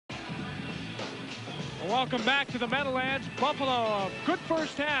Welcome back to the Meadowlands. Buffalo, a good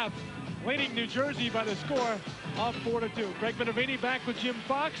first half, leading New Jersey by the score of 4-2. Greg Minervini back with Jim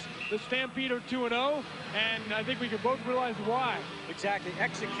Fox. The Stampede are 2-0, and I think we can both realize why. Exactly,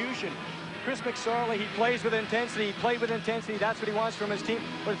 execution. Chris McSorley, he plays with intensity. He played with intensity. That's what he wants from his team.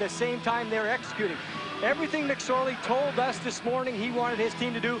 But at the same time, they're executing. Everything McSorley told us this morning he wanted his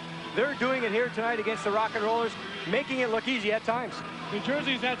team to do, they're doing it here tonight against the Rock and Rollers, making it look easy at times. New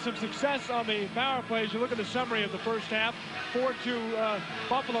Jersey's had some success on the power plays. You look at the summary of the first half, 4-2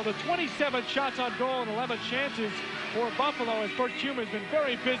 Buffalo. The 27 shots on goal and 11 chances for Buffalo, as Bert Hume has been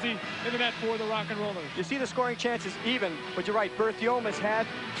very busy in the net for the Rock and Rollers. You see the scoring chances even, but you're right, Berthiaume has had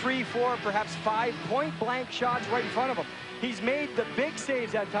 3, 4, perhaps 5 point-blank shots right in front of him. He's made the big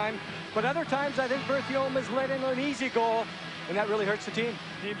saves at times, but other times I think Berthiaume has let in an easy goal, and that really hurts the team.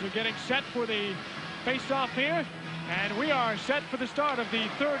 Teams are getting set for the face-off here, and we are set for the start of the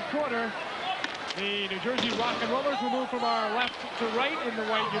third quarter. The New Jersey Rock and Rollers will move from our left to right in the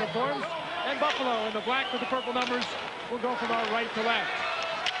white uniforms, and Buffalo in the black with the purple numbers will go from our right to left.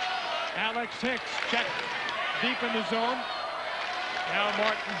 Alex Hicks checked deep in the zone. Now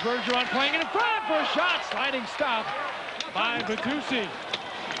Martin Bergeron playing in front for a shot. Sliding stop by Bertuzzi.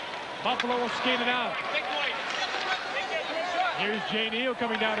 Buffalo will skate it out. Here's Jay Neal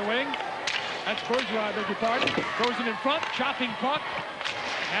coming down the wing. That's Bergeron, beg your pardon. Goes in front, chopping puck.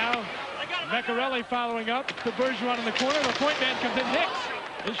 Now Vecchiarelli following up to Bergeron in the corner. The point man comes in, Hicks.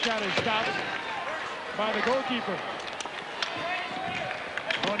 His shot is stopped by the goalkeeper.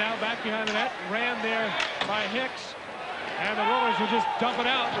 Oh, now back behind the net. Ran there by Hicks. And the Rollers will just dump it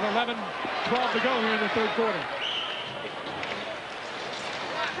out with 11-12 to go here in the third quarter.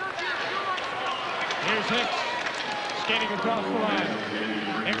 Here's Hicks skating across the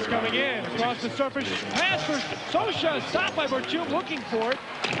line. Hicks coming in across the surface. Pass for Sosha. Stopped by Berthiaume looking for it.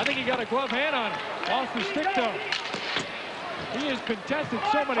 I think he got a glove hand on it. Lost the stick though. He has contested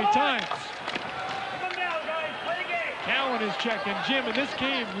so many times. Cowan is checked, and Jim, in this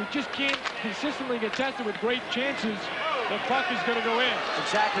game, you just can't consistently get tested with great chances. The puck is going to go in.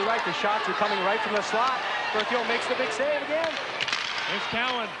 Exactly right. The shots are coming right from the slot. Berthiaume makes the big save again. Here's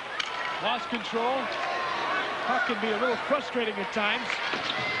Cowan. Lost control. Puck can be a little frustrating at times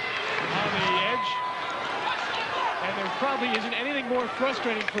on the edge. And there probably isn't anything more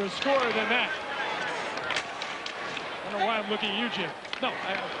frustrating for a scorer than that. I don't know why I'm looking at you, Jim. No,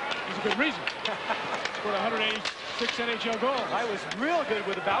 there's a good reason. Scored 186 NHL goals. I was real good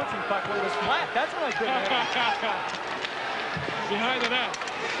with a bouncing puck when it was flat. That's when I couldn't hit. Behind the net,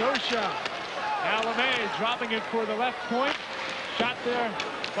 Sosha. Now LeMay dropping it for the left point. Shot there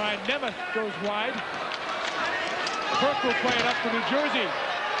by Nemeth goes wide. Kirk will play it up for New Jersey.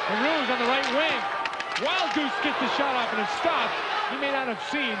 Rheaume's on the right wing. Wild Goose gets the shot off and it's stopped. He may not have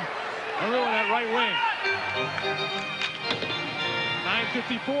seen Rheaume on that right wing.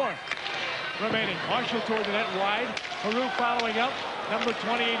 9:54 remaining. Marshall toward the net wide. Rheaume following up. Number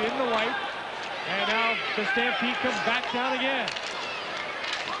 28 in the white. And now the Stampede comes back down again.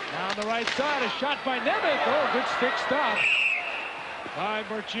 Down the right side, a shot by Nemeth. Oh, good stick stop by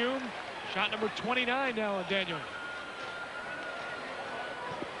Berthiaume. Shot number 29 now on Daniel.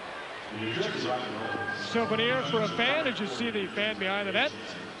 Souvenir for a fan. Did you see the fan behind the net?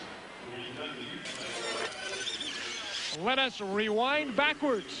 Let us rewind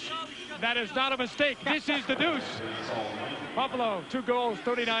backwards. That is not a mistake. This is the deuce. Buffalo, 2 goals,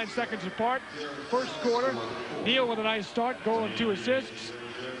 39 seconds apart. First quarter, Neal with a nice start, goal and 2 assists.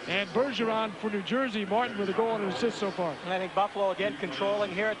 And Bergeron for New Jersey, Martin with a goal and an assist so far. And I think Buffalo again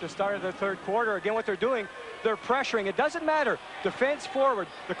controlling here at the start of the third quarter. Again, what they're doing, they're pressuring. It doesn't matter. Defense forward.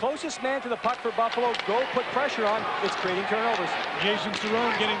 The closest man to the puck for Buffalo, go put pressure on. It's creating turnovers. Jason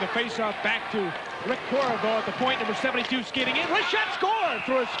Cerrone getting the faceoff back to Rick Corriveau at the point, number 72 skating in. Wrist shot scored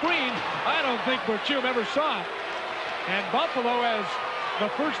through a screen. I don't think Berthiaume ever saw it. And Buffalo has the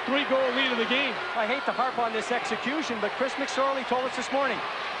first 3-goal lead of the game. I hate to harp on this execution, but Chris McSorley told us this morning,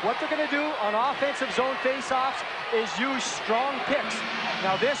 what they're going to do on offensive zone faceoffs is use strong picks.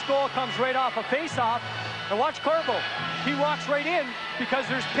 Now this goal comes right off a faceoff, and watch Corriveau. He walks right in because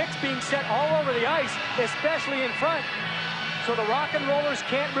there's picks being set all over the ice, especially in front. So the Rock and Rollers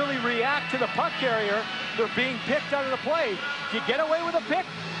can't really react to the puck carrier. They're being picked out of the play. If you get away with a pick,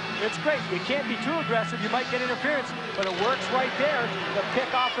 it's great. You can't be too aggressive. You might get interference, but it works right there. The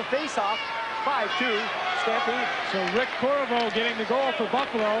pick off the faceoff. 5-2 Stampede. So Rick Corriveau getting the goal for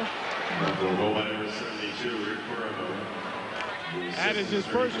Buffalo. That is his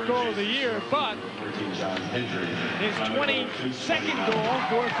first goal of the year, but his 22nd goal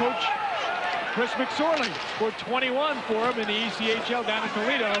for Coach Chris McSorley. Scored 21 for him in the ECHL down in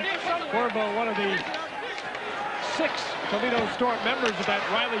Toledo. Corriveau, one of the 6 Toledo Storm members of that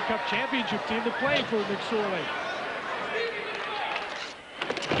Riley Cup championship team that play for McSorley.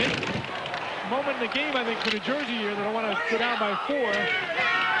 Moment in the game, I think, for New Jersey here. They don't want to go down by 4.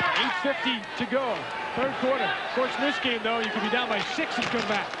 8:50 to go. Third quarter. Of course, in this game, though, you could be down by 6 and come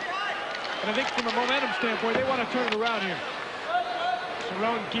back. And I think from a momentum standpoint, they want to turn it around here.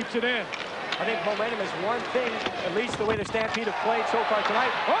 Rheaume keeps it in. I think momentum is one thing, at least the way the Stampede have played so far tonight.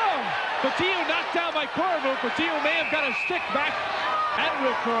 Oh! Patillo knocked down by Corvo. Patillo may have got a stick back at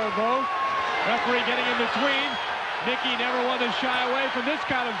Rick Corvo. Referee getting in between. Nicky never wanted to shy away from this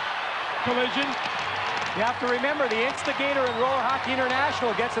kind of collision. You have to remember, the instigator in Roller Hockey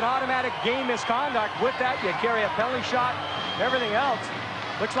International gets an automatic game misconduct. With that, you carry a penalty shot, everything else.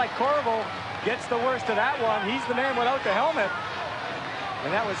 Looks like Corvo gets the worst of that one. He's the man without the helmet.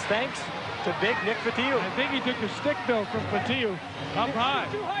 And that was thanks to big Nick Patillo. I think he took the stick, though, from Patillo up high.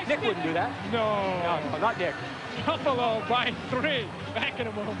 Nick wouldn't do that. No. No, not Nick. Buffalo by 3. Back in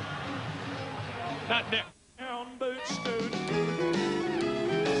a moment. Not Nick.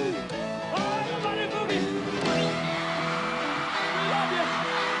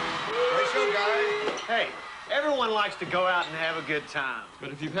 Hey, everyone likes to go out and have a good time.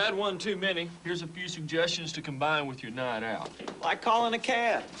 But if you've had one too many, here's a few suggestions to combine with your night out. Like calling a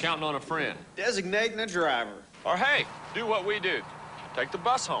cab. Counting on a friend. Designating a driver. Or hey, do what we do. Take the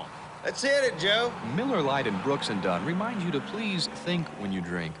bus home. That's it, Joe. Miller Lite and Brooks & Dunn remind you to please think when you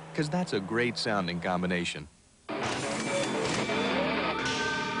drink, because that's a great sounding combination.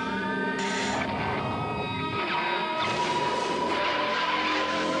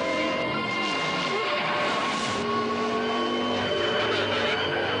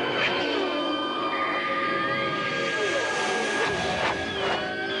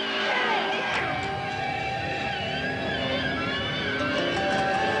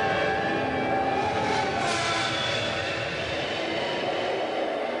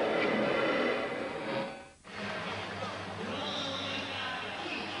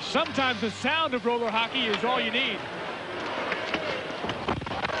 Sometimes the sound of roller hockey is all you need.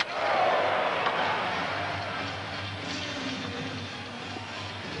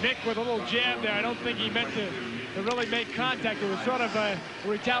 Nick with a little jab there. I don't think he meant to really make contact. It was sort of a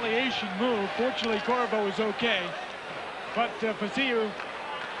retaliation move. Fortunately, Corvo was okay. But Patillo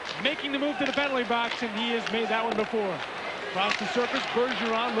making the move to the penalty box, and he has made that one before. Across the surface,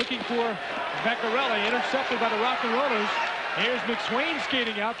 Bergeron looking for Beccarelli, intercepted by the Rock and Rollers. Here's McSwain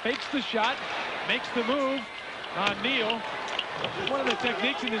skating out, fakes the shot, makes the move on Neal. One of the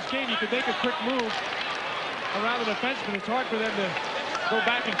techniques in this game, you can make a quick move around the defenseman. It's hard for them to go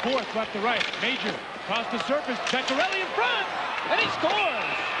back and forth, left to right. Major across the surface, Beccarelli in front, and he scores!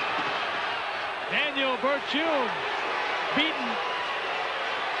 Daniel Berthiaume beaten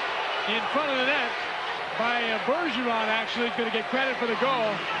in front of the net by Bergeron, actually going to get credit for the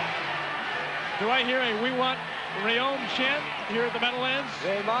goal. Do I hear a "We Want Rheaume" chant here at the Meadowlands?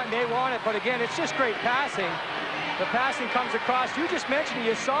 They want it, but again, it's just great passing. The passing comes across. You just mentioned it.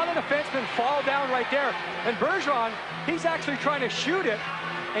 You saw the defenseman fall down right there. And Bergeron, he's actually trying to shoot it,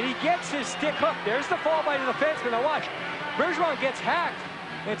 and he gets his stick hooked. There's the fall by the defenseman. Now watch. Bergeron gets hacked.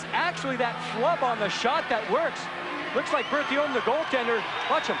 It's actually that flub on the shot that works. Looks like Berthiaume, the goaltender.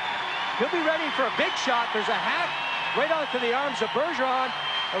 Watch him. He'll be ready for a big shot. There's a hack right onto the arms of Bergeron.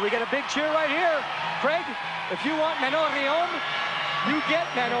 And we get a big cheer right here. Craig, if you want Manon Rheaume, you get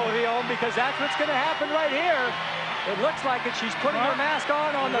Manon Rheaume, because that's what's going to happen right here. It looks like it. She's putting her mask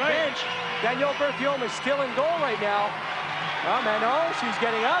on the bench. Danielle Berthiaume is still in goal right now. Well, Manon, she's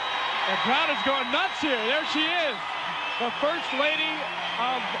getting up. The crowd is going nuts here. There she is. The First Lady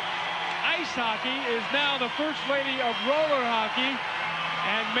of Ice Hockey is now the First Lady of Roller Hockey.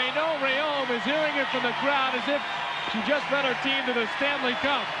 And Manon Rheaume is hearing it from the crowd as if she just led her team to the Stanley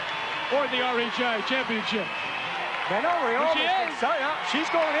Cup or the RHI Championship. Manon Rheaume, she's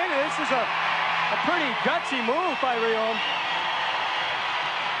going in. This is a pretty gutsy move by Rheaume.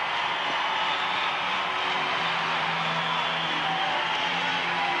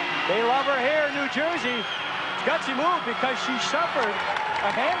 They love her here in New Jersey. Gutsy move because she suffered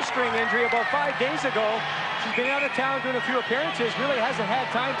a hamstring injury about 5 days ago. She's been out of town doing a few appearances, really hasn't had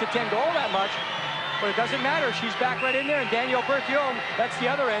time to tend goal that much. But it doesn't matter. She's back right in there. And Daniel Berthiaume, that's the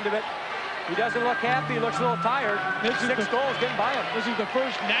other end of it. He doesn't look happy. He looks a little tired. Six goals getting by him. This is the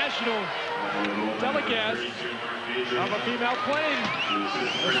first national telecast of a female playing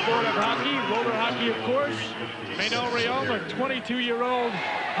the sport of hockey, roller hockey, of course. Manon Rheaume, a 22-year-old,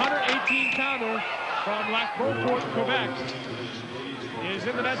 118-pounder from Lac Beauport, Quebec, is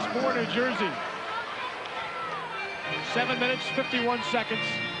in the nets for New Jersey. 7 minutes, 51 seconds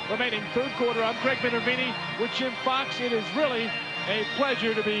remaining third quarter. I'm Craig Minervini with Jim Fox. It is really a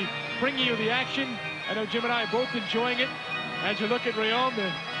pleasure to be bringing you the action. I know Jim and I are both enjoying it. As you look at Rheaume,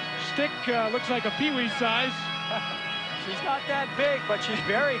 the stick looks like a peewee size. She's not that big, but she's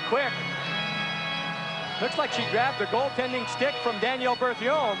very quick. Looks like she grabbed the goaltending stick from Danielle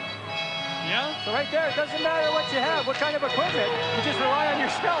Berthiaume. Yeah? So right there, it doesn't matter what you have, what kind of equipment. You just rely on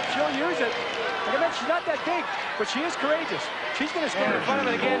yourself. She'll use it. Like I mentioned, she's not that big, but she is courageous. She's going to stand in front of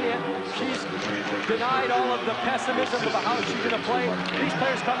it again. She's denied all of the pessimism about how she's going to play. These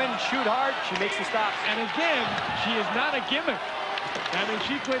players come in and shoot hard. She makes the stops. And again, she is not a gimmick. I mean,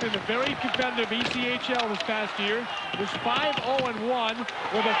 she played in a very competitive ECHL this past year. Was 5-0-1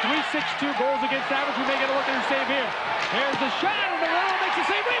 with a .362 goals against average. We may get a look at her save here. Here's the shot, and the Rheaume makes a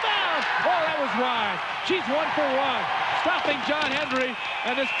save. Rebound! Oh, that was wide. She's 1 for 1, stopping John Hendry,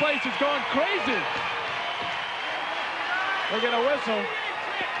 and this place is going crazy. We're going to whistle.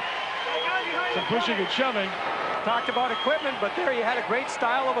 Some pushing and shoving. Talked about equipment, but there you had a great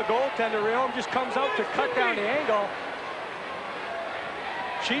style of a goaltender. Rheaume just comes out to cut down the angle.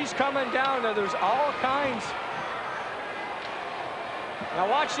 She's coming down, and there's all kinds. Now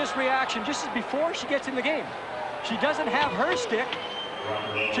watch this reaction just as before she gets in the game. She doesn't have her stick.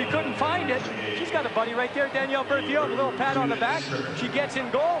 She couldn't find it. She's got a buddy right there, Danielle Berthiaume, a little pat on the back. She gets in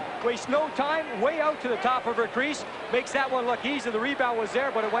goal, wastes no time, way out to the top of her crease. Makes that one look easy. The rebound was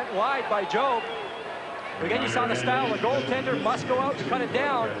there, but it went wide by Job. Again, you saw the style. The goaltender must go out to cut it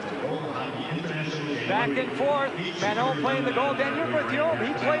down. Back and forth. Manon playing the goal. Danielle Berthiaume,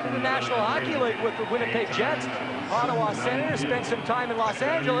 he played in the National Hockey League with the Winnipeg Jets. Ottawa Senators, spent some time in Los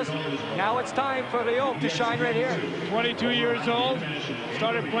Angeles. Now it's time for Rheaume to shine right here. 22 years old.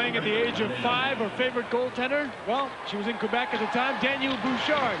 Started playing at the age of 5. Her favorite goaltender, well, she was in Quebec at the time, Daniel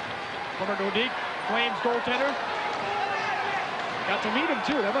Bouchard, former Nordique Flames goaltender. Got to meet him,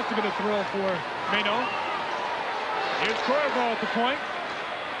 too. That must have been a thrill for Manon. Here's Corriveau at the point.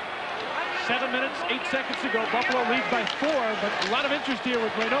 7 minutes, 8 seconds to go. Buffalo leads by 4, but a lot of interest here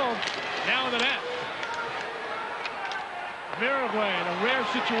with Rheaume now in the net. Miracle in a rare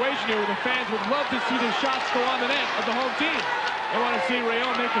situation here where the fans would love to see the shots go on the net of the home team. They want to see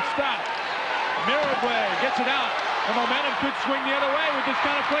Rheaume make a stop. Miracle gets it out. The momentum could swing the other way with this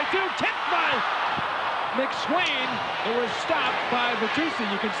kind of play too. Tipped by McSwain. It was stopped by Bertuzzi.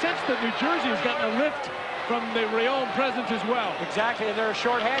 You can sense that New Jersey has gotten a lift from the Rheaume presence as well. Exactly, and they're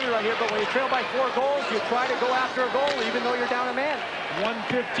short-handed right here, but when you trail by 4 goals, you try to go after a goal even though you're down a man.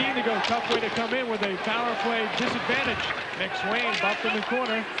 1:15 to go. Tough way to come in with a power play disadvantage. McSwain bumped in the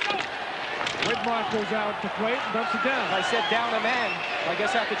corner. Widmark goes out to plate and dumps it down. I said down a man. I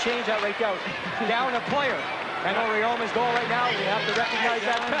guess I have to change that right now. Down a player. I know Rheaume's goal right now. We have to recognize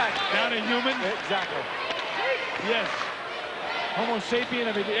that fact. Down a human. Exactly. Yes. Homo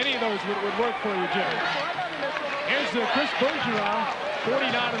sapien, I mean, any of those would work for you, Jim. Here's the Chris Bergeron, 49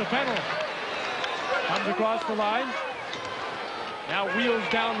 in the penalty. Comes across the line. Now wheels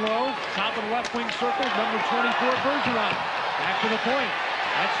down low. Top of the left wing circle, number 24, Bergeron. Back to the point.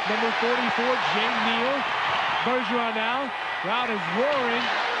 That's number 44, Jane Neal. Bergeron now. Crowd is roaring.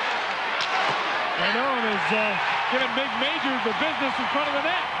 Manon is giving big majors the business in front of the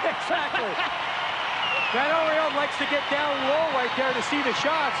net. Exactly. Manon Rheaume likes to get down low right there to see the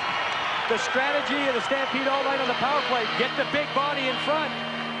shots. The strategy of the Stampede all night on the power play. Get the big body in front.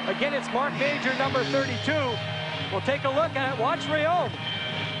 Again, it's Mark Major, number 32. We'll take a look at it. Watch Rheaume.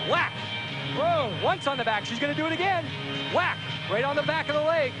 Whack. Whoa, once on the back. She's going to do it again. Whack. Right on the back of the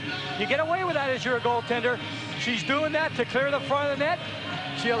leg. You get away with that as you're a goaltender. She's doing that to clear the front of the net.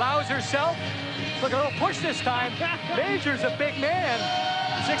 She allows herself. Look, a little push this time. Major's a big man.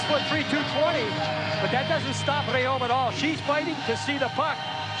 6'3", 220. But that doesn't stop Rheaume at all. She's fighting to see the puck.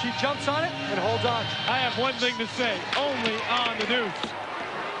 She jumps on it and holds on. I have one thing to say. Only on the deuce.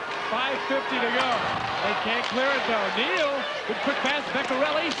 5:50 to go. They can't clear it, though. Neal, good quick pass.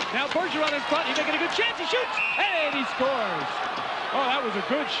 Beccarelli. Now Bergeron in front. He's making a good chance. He shoots. And he scores. Oh, that was a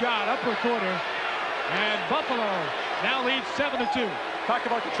good shot. Upper corner. And Buffalo now leads 7-2. Talked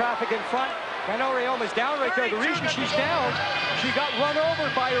about the traffic in front. Manon Rheaume is down right there. The reason she's down, she got run over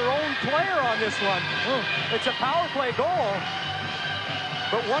by her own player on this one. It's a power play goal.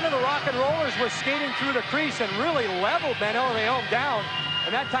 But one of the rock and rollers was skating through the crease and really leveled Manon Rheaume down.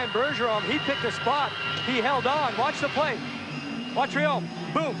 And that time Bergeron, he picked a spot. He held on. Watch the play. Watch Rheaume.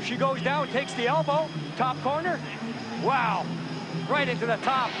 Boom. She goes down, takes the elbow. Top corner. Wow. Right into the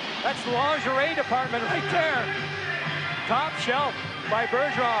top. That's the lingerie department right there. Top shelf by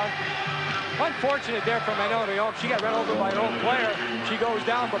Bergeron. Unfortunate there for Manon Rheaume. She got run over by her own player. She goes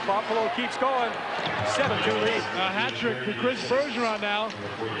down, but Buffalo keeps going. 7-2 lead. A hat trick for Chris Bergeron now.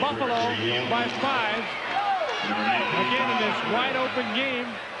 Buffalo by 5. Again in this wide open game.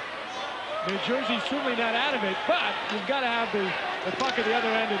 New Jersey's certainly not out of it, but you've got to have the puck at the other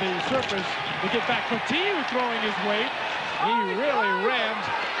end of the surface to get back. Coutinho throwing his weight. He really rammed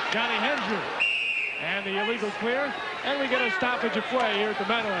Johnny Hendry. And the illegal clear, and we get a stoppage of play here at the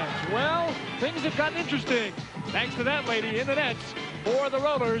Meadowlands. Well, things have gotten interesting. Thanks to that lady in the nets for the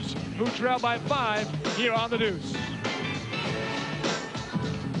Rollers, who trail by 5 here on the Deuce.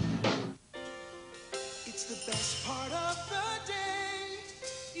 It's the best part of the day.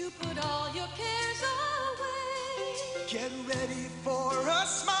 You put all your cares away. Get ready for a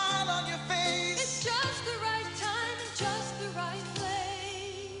smile on your face. It's just the right time and just the right place.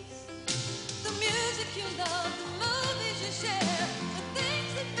 The music you love, the movies you share, the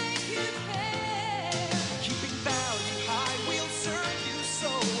things that make you care. Keeping value high will serve you so.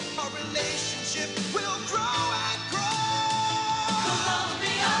 Our relationship will grow and grow.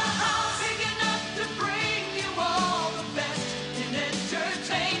 Columbia House, big enough to bring you all the best in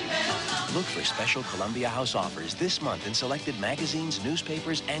entertainment. Look for special Columbia House offers this month in selected magazines,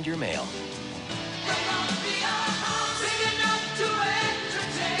 newspapers, and your mail. Columbia House, big enough to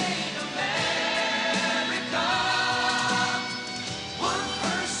entertain America. One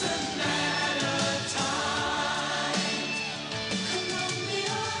person at a time.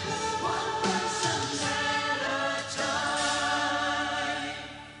 Columbia House, one person at a time.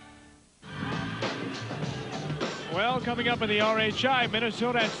 Well, coming up in the RHI,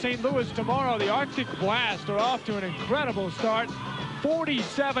 Minnesota at St. Louis tomorrow. The Arctic Blast are off to an incredible start.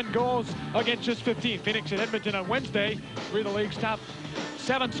 47 goals against just 15. Phoenix and Edmonton on Wednesday. 3 of the league's top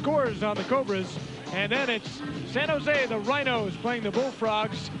 7 scorers on the Cobras. And then it's San Jose, the Rhinos, playing the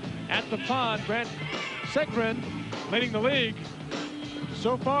Bullfrogs at the Pond. Brent Segrin leading the league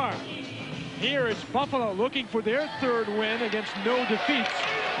so far. Here it's Buffalo looking for their 3rd win against no defeats.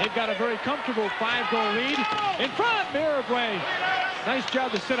 They've got a very comfortable 5-goal lead. In front, Mirabray. Nice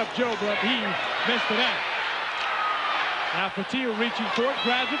job to set up Joe, but he missed the net. Now Coutinho reaching for it,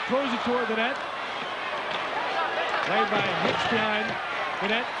 grabs it, throws it toward the net. Played by Hicks behind the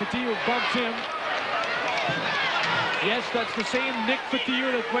net. Coutinho bumps him. Yes, that's the same Nick Coutinho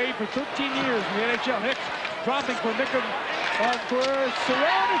that played for 13 years in the NHL. Hicks dropping for Nickham for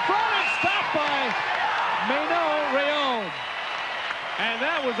Cerrone in front and stopped by Manon Rheaume. And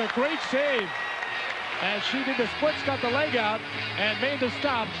that was a great save. As she did the splits, got the leg out, and made the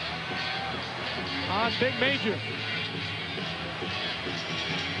stop on Big Major.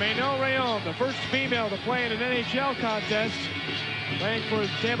 Manon Rheaume, the first female to play in an NHL contest, playing for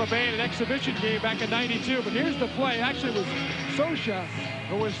Tampa Bay in an exhibition game back in '92. But here's the play. Actually, it was Sosha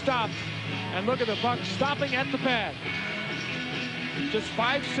who was stopped. And look at the puck stopping at the pad. Just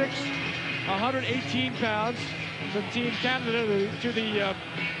 5'6", 118 pounds. The Team Canada to the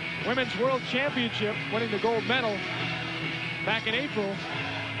Women's World Championship, winning the gold medal back in April.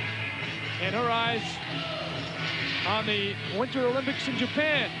 And her eyes on the Winter Olympics in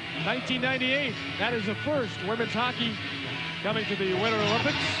Japan, 1998. That is the first women's hockey coming to the Winter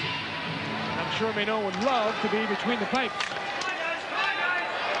Olympics. I'm sure Manon would love to be between the pipes.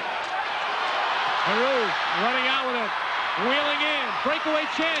 Rheaume running out with it, wheeling in, breakaway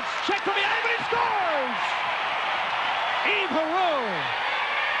chance, check from behind, but he scores! Yves Rheaume.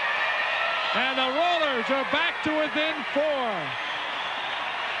 And the Rollers are back to within 4.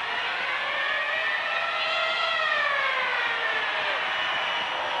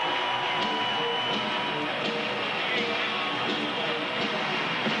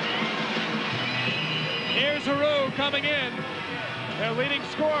 Here's Rheaume coming in. Their leading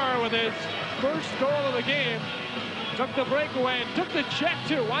scorer with his first goal of the game. Took the breakaway and took the check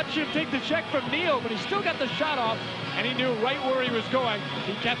too. Watch him take the check from Neal, but he still got the shot off, and he knew right where he was going.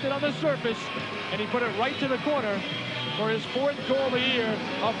 He kept it on the surface, and he put it right to the corner for his 4th goal of the year.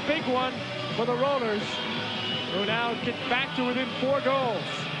 A big one for the Rollers, who now get back to within 4 goals.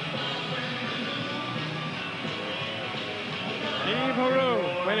 Yves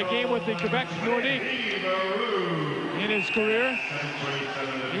Rheaume played a game with the Quebec Nordique in his career.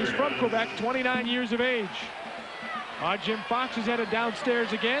 He's from Quebec, 29 years of age. Jim Fox is headed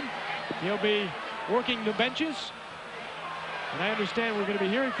downstairs again. He'll be working the benches. And I understand we're going to be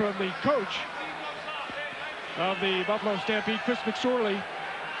hearing from the coach of the Buffalo Stampede, Chris McSorley,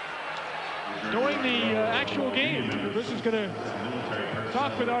 during the actual game. Chris is going to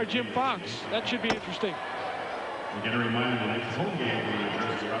talk with our Jim Fox. That should be interesting. Again, a reminder, the next home game for the New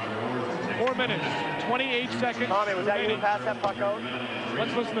Jersey Rollers is 4 minutes, 28 seconds. Tommy, was that you who remaining. passed that puck out?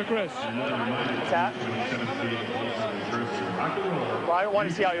 Let's listen to Chris. What's that? Well, I want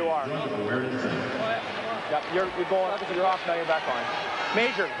to see how you are. Yep, you're going. You're off now. You're back on.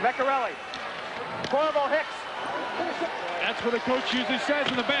 Major Vecchiarelli. Corvo Hicks. That's what the coach usually says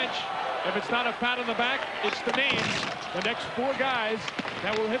on the bench. If it's not a pat on the back, it's the names. The next 4 guys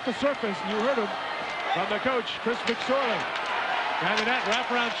that will hit the surface. You heard him from the coach, Chris McSorley. Behind the net,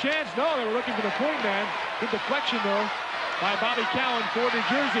 wraparound chance. No, they were looking for the point man. Good deflection, though, by Bobby Cowan for New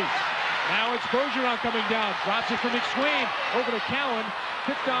Jersey. Now it's Bergeron coming down. Drops it for McSwain. Over to Cowan.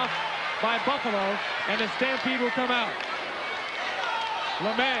 Picked off by Buffalo. And the Stampede will come out.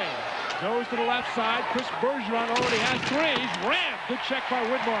 LeMay goes to the left side. Chris Bergeron already has 3. He's rammed. Good check by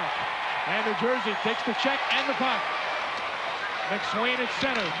Woodmark. And New Jersey takes the check and the puck. McSwain at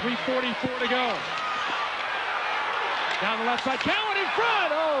center. 3:44 to go. Down the left side. Cowan in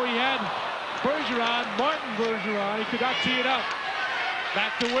front. Oh, he had Bergeron. Martin Bergeron. He could not tee it up.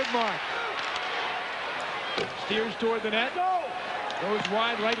 Back to Woodmark. Steers toward the net. Goes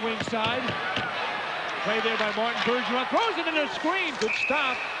wide right wing side. Play there by Martin Bergeron. Throws it into the screen. Good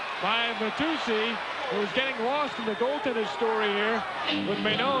stop by Matusi, who was getting lost in the goaltender story here with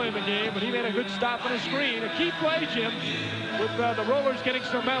Manon in the game, but he made a good stop on the screen. A key play, Jim, with the Rollers getting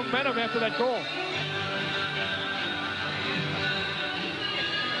some momentum after that goal.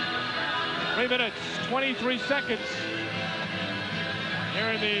 3 minutes, 23 seconds here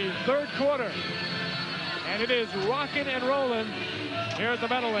in the 3rd quarter. And it is rocking and rolling here at the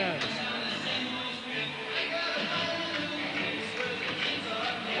Meadowlands.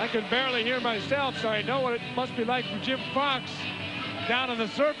 I can barely hear myself, so I know what it must be like for Jim Fox down on the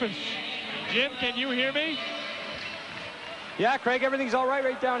surface. Jim, can you hear me? Yeah, Craig, everything's all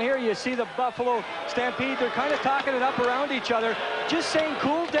right down here. You see the Buffalo Stampede. They're kind of talking it up around each other. Just saying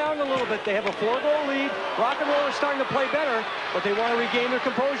cool down a little bit. They have a 4-goal lead. Rock and Roll is starting to play better, but they want to regain their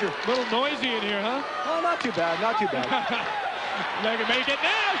composure. A little noisy in here, huh? Oh, not too bad, not too bad. They can make it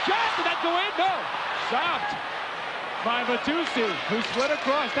now. Shot, did that go in? No. Stopped by Matusi, who slid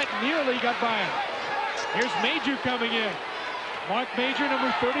across. That nearly got by him. Here's Major coming in. Mark Major,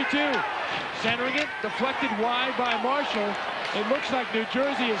 number 32. Centering it, deflected wide by Marshall. It looks like New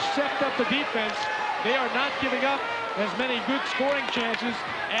Jersey has stepped up the defense. They are not giving up as many good scoring chances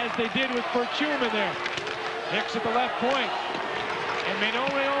as they did with Berthiaume in there. Hicks at the left point. And Manon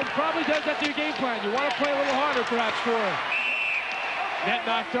Rheaume probably does that to your game plan. You want to play a little harder, perhaps, for her. Net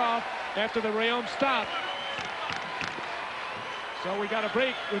knocked off after the Rheaume stop. So we got a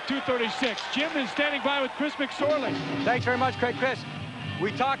break with 2:36. Jim is standing by with Chris McSorley. Thanks very much, Craig. Chris,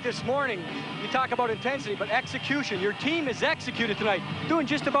 we talked this morning. You talk about intensity, but execution. Your team is executed tonight, doing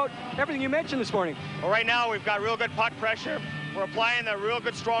just about everything you mentioned this morning. Well, right now we've got real good puck pressure. We're applying the real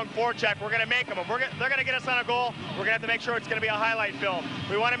good strong forecheck. We're going to make them. If they're going to get us on a goal, we're going to have to make sure it's going to be a highlight film.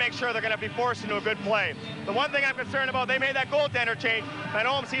 We want to make sure they're going to be forced into a good play. The one thing I'm concerned about, they made that goaltender change.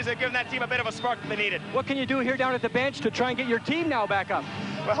 Manon sees it giving that team a bit of a spark that they needed. What can you do here down at the bench to try and get your team now back up?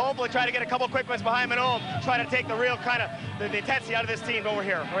 We'll hopefully try to get a couple quick ones behind Manon, try to take the real kind of the intensity out of this team over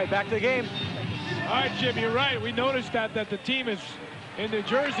here. All right, back to the game. All right, Jim, you're right. We noticed that the team is in New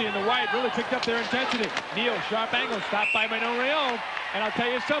Jersey and the white really picked up their intensity. Neal, sharp angle, stopped by Manon Rheaume. And I'll tell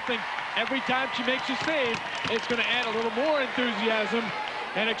you something, every time she makes a save, it's going to add a little more enthusiasm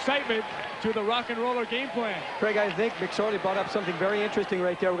and excitement to the rock and roller game plan. Craig, I think McSorley brought up something very interesting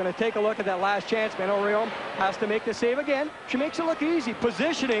right there. We're going to take a look at that last chance. Manon Rheaume has to make the save again. She makes it look easy.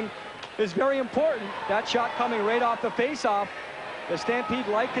 Positioning is very important. That shot coming right off the face-off. The Stampede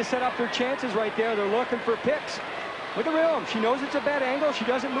like to set up their chances right there. They're looking for picks. Look at Rheaume. She knows it's a bad angle. She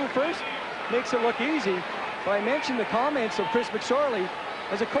doesn't move first. Makes it look easy. But I mentioned the comments of Chris McSorley.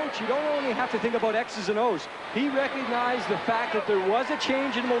 As a coach, you don't only have to think about X's and O's. He recognized the fact that there was a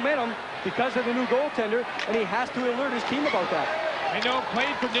change in momentum because of the new goaltender, and he has to alert his team about that. Manon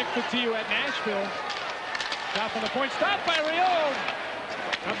played for Nick Fotiu at Nashville. Shot from the point, stopped by Rheaume.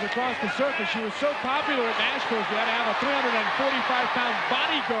 Comes across the surface. She was so popular at Nashville, she had to have a 345-pound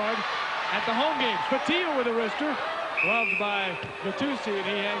bodyguard at the home games. Fotiu with a wrister. Loved by Matusi, and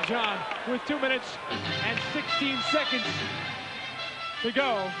he hangs on with 2 minutes and 16 seconds to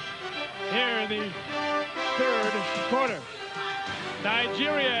go here in the 3rd quarter.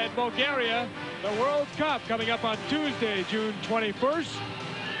 Nigeria and Bulgaria, the World Cup coming up on Tuesday, June 21st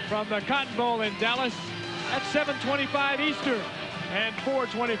from the Cotton Bowl in Dallas at 7:25 Eastern and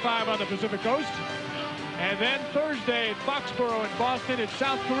 4:25 on the Pacific Coast. And then Thursday in Foxborough in Boston, it's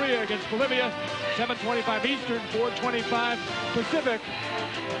South Korea against Bolivia, 7:25 Eastern, 4:25 Pacific.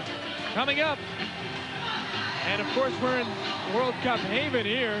 Coming up. And of course, we're in World Cup haven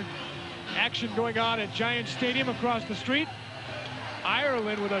here Action going on at Giant Stadium across the street.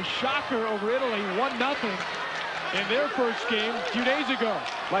 Ireland with a shocker over Italy, 1-0 in their first game a few days ago.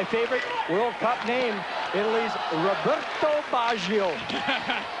 My favorite World Cup name, Italy's Roberto Baggio.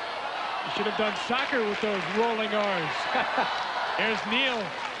 You should have done soccer with those rolling R's. Here's Neil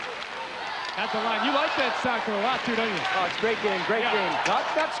at the line. You like that soccer a lot too, don't you? Oh, it's a great game, great game. Not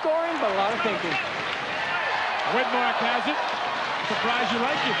scoring, but a lot of thinking. Widmark has it. Surprised you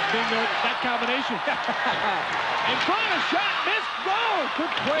like it, being that combination. In front, a shot, missed. Oh,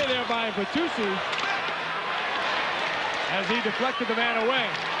 good play there by Bertuzzi as he deflected the man away.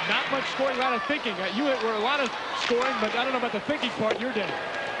 Not much scoring, a lot of thinking. You were a lot of scoring, but I don't know about the thinking part in your day.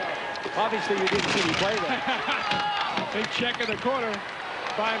 Obviously, you didn't see me play that. Big check in the corner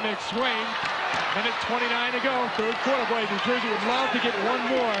by McSwain. Minute 29 to go, third quarter. Boy, New Jersey would love to get one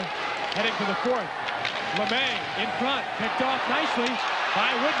more heading to the fourth. LeMay in front, picked off nicely by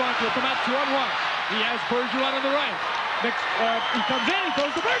Widmark. He'll come out 2-on-1. He has Bergeron on the right. He comes in, he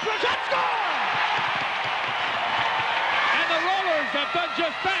throws the Bergeron, shot, score! And the Rollers have done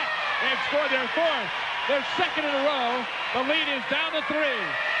just that. They've scored their fourth, their second in a row. The lead is down to 3.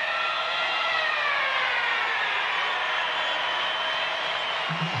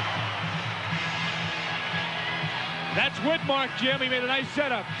 That's Widmark, Jim. He made a nice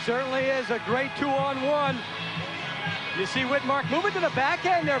setup. Certainly is a great 2-on-1. You see Widmark moving to the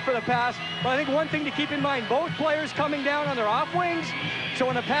backhand there for the pass. But I think one thing to keep in mind, both players coming down on their off wings. So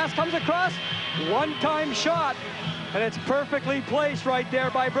when a pass comes across, one-time shot. And it's perfectly placed right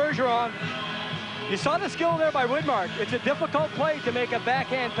there by Bergeron. You saw the skill there by Widmark. It's a difficult play to make a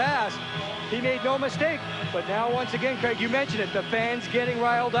backhand pass. He made no mistake. But now, once again, Craig, you mentioned it. The fans getting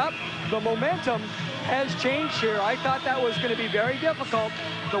riled up. The momentum has changed here. I thought that was going to be very difficult,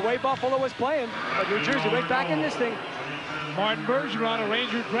 the way Buffalo was playing. But New Jersey right back in this thing. Martin Bergeron, a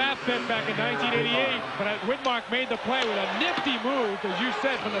Ranger draft pick back in 1988. But Widmark made the play with a nifty move, as you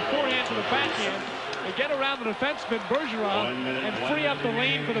said, from the forehand to the backhand. They get around the defenseman, Bergeron, and free up the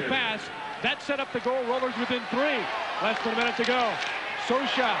lane for the pass. That set up the goal. Rollers within 3. Less than a minute to go.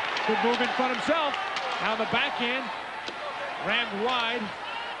 Sosha could move in front himself. Now the backhand, rammed wide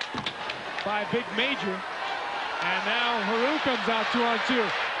by Big Major. And now Rheaume comes out 2-on-2.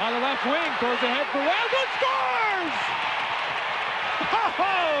 On the left wing, throws ahead for Wildwood, scores!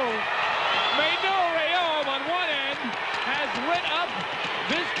 Oh! Manon Rheaume on one end has lit up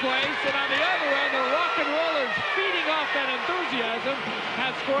this place, and on the other end, the Rock and Rollers, feeding off that enthusiasm,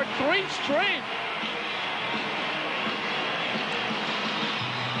 have scored 3 straight.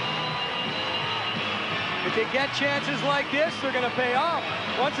 If they get chances like this, they're going to pay off.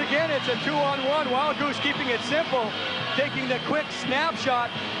 Once again, it's a 2-on-1. Wild Goose keeping it simple, taking the quick snapshot.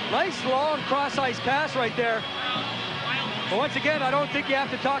 Nice long cross-ice pass right there. But once again, I don't think you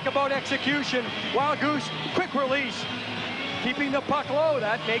have to talk about execution. Wild Goose, quick release. Keeping the puck low,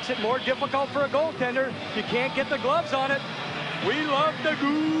 that makes it more difficult for a goaltender. You can't get the gloves on it. We love the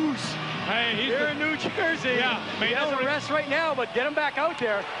Goose. Hey, he's here in New Jersey. Yeah, he has a rest right now, but get him back out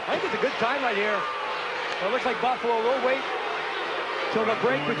there. I think it's a good time right here. It looks like Buffalo will wait till the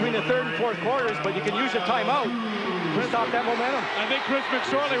break between the third and fourth quarters, but you can use a timeout to stop that momentum. I think Chris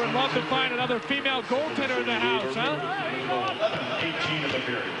McSorley would love to find another female goaltender in the house, huh?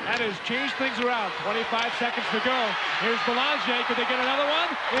 That has changed things around. 25 seconds to go. Here's Belanger. Could they get another one?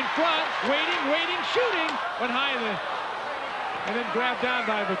 In front, waiting, shooting. Went high in the... And then grabbed down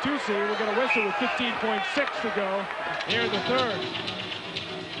by Bertuzzi. We're going to whistle with 15.6 to go here in the third.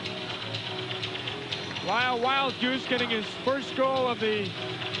 Lyle Wild Goose getting his first goal of the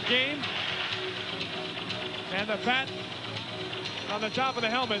game. And the bat on the top of the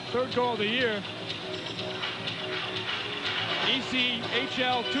helmet, third goal of the year.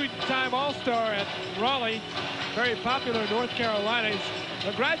 ECHL two-time All-Star at Raleigh. Very popular in North Carolina.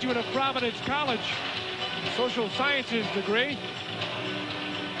 He's a graduate of Providence College, social sciences degree.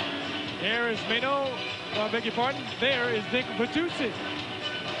 There is Manon, beg your pardon, there is Nick Bertuzzi.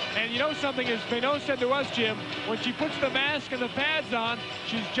 And you know something, as Manon said to us, Jim, when she puts the mask and the pads on,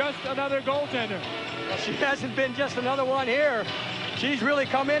 she's just another goaltender. Well, she hasn't been just another one here. She's really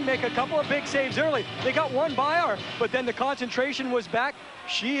come in, make a couple of big saves early. They got one by her, but then the concentration was back.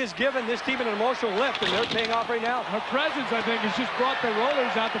 She has given this team an emotional lift, and they're paying off right now. Her presence, I think, has just brought the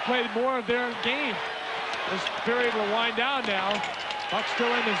Rollers out to play more of their game. This period will wind down now. Puck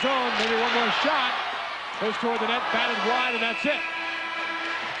still in the zone, maybe one more shot. Goes toward the net, batted wide, and that's it.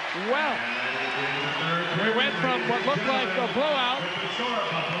 Well, we went from what looked like a blowout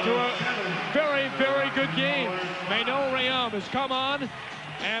to a very, very good game. Manon Rheaume has come on,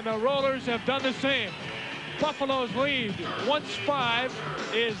 and the Rollers have done the same. Buffalo's lead, once 5,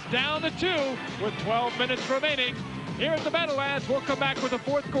 is down to 2 with 12 minutes remaining. Here at the Meadowlands, we'll come back with the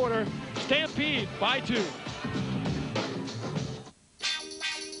fourth quarter. Stampede by 2.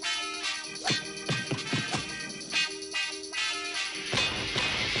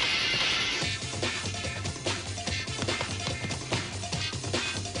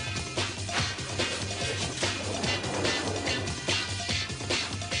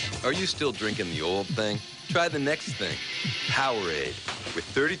 Are you still drinking the old thing? Try the next thing, Powerade. With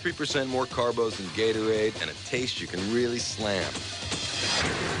 33% more carbos than Gatorade and a taste you can really slam.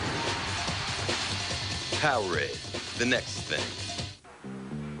 Powerade, the next thing.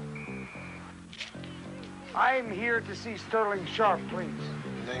 I'm here to see Sterling Sharp, please.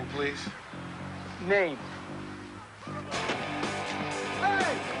 Name, please. Name.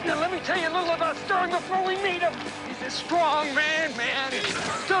 Hey! Now, let me tell you a little about Sterling before we meet him. He's a strong man.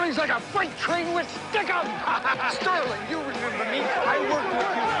 Sterling's like a freight train with stick-up. Sterling, you remember me. I worked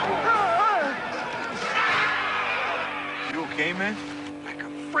with you. You okay, man? Like a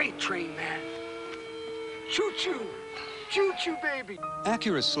freight train, man. Choo-choo. Choo-choo, baby.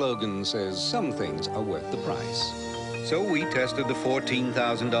 Acura's slogan says some things are worth the price. So we tested the $14,000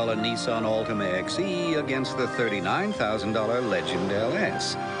 Nissan Altima XE against the $39,000 Legend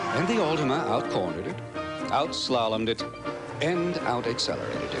LS. And the Altima out-cornered it, out-slalomed it, and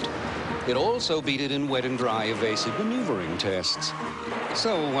out-accelerated it. It also beat it in wet and dry evasive maneuvering tests.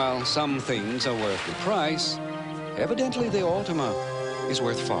 So while some things are worth the price, evidently the Altima is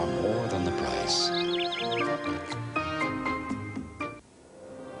worth far more than the price.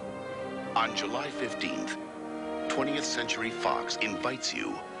 On July 15th, 20th Century Fox invites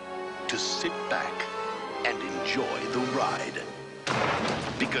you to sit back and enjoy the ride.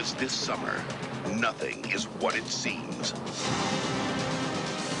 Because this summer, nothing is what it seems.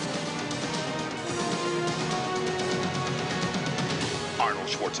 Arnold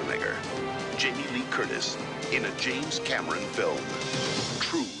Schwarzenegger, Jamie Lee Curtis in a James Cameron film.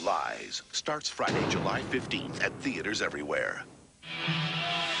 True Lies starts Friday, July 15th at theaters everywhere.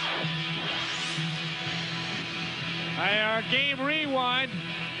 Our game rewind.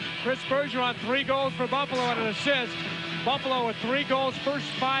 Chris Bergeron, 3 goals for Buffalo and an assist. Buffalo with 3 goals, first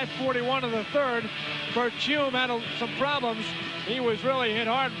 5:41 of the third. Bert Hume had some problems. He was really hit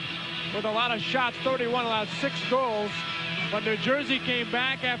hard with a lot of shots. 31 allowed 6 goals. But New Jersey came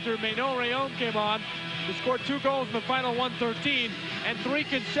back after Manon Rheaume came on. They scored 2 goals in the final 1:13 and 3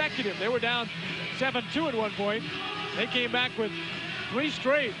 consecutive. They were down 7-2 at one point. They came back with 3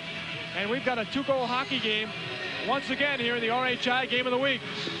 straight. And we've got a 2-goal hockey game once again here in the RHI Game of the Week.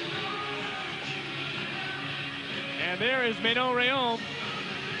 And there is Manon Rheaume,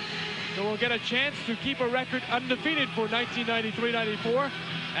 who will get a chance to keep a record undefeated for 1993-94.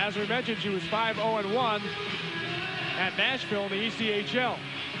 As we mentioned, she was 5-0-1 at Nashville in the ECHL.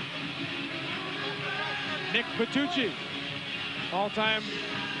 Nick Pettucci, all-time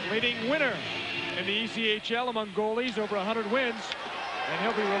leading winner in the ECHL among goalies, over 100 wins, and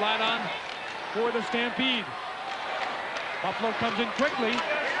he'll be relied on for the Stampede. Buffalo comes in quickly.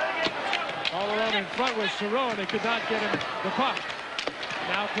 All alone in front was Cerrone. They could not get him the puck.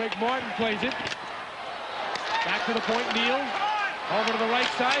 Now Craig Martin plays it. Back to the point, Neal. Over to the right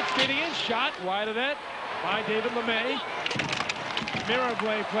side, skating in. Shot wide of that by David LeMay.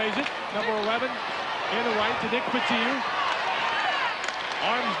 Mirabley plays it. Number 11 in the right to Nick Pettiu.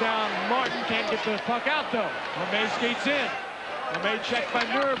 Arms down, Martin can't get the puck out though. LeMay skates in. LeMay checked by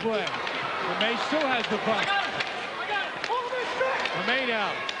Mirabley. LeMay still has the puck. LeMay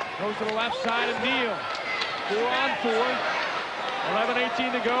now goes to the left side of Neal. 4-on-4.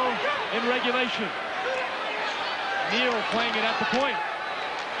 11:18 to go in regulation. Neal playing it at the point.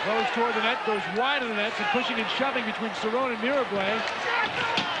 Throws toward the net, goes wide of the nets, and pushing and shoving between Cerrone and Mirabley.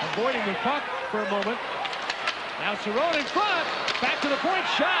 Avoiding the puck for a moment. Now Cerrone in front. Back to the point,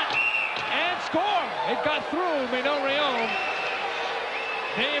 shot, and score. It got through Manon Rheaume.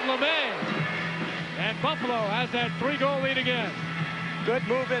 Dave LeMay. And Buffalo has that 3-goal lead again. Good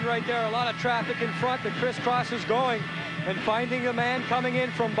move in right there. A lot of traffic in front. The crisscross is going. And finding a man coming in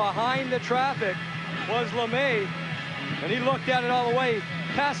from behind the traffic was LeMay. And he looked at it all the way.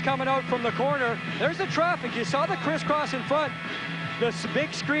 Pass coming out from the corner. There's the traffic. You saw the crisscross in front. This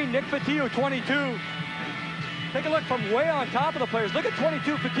big screen, Nick Pettiu, 22. Take a look from way on top of the players. Look at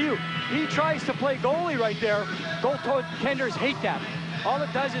 22 Pettiu. He tries to play goalie right there. Goaltenders hate that. All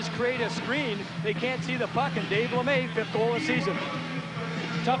it does is create a screen. They can't see the puck, and Dave LeMay, 5th goal of the season.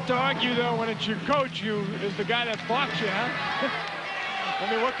 Tough to argue, though, when it's your coach who is the guy that blocks you, huh? I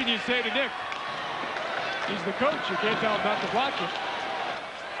mean, what can you say to Nick? He's the coach. You can't tell him not to block you.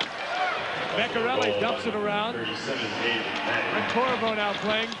 Beccarelli dumps it around. And Corvo now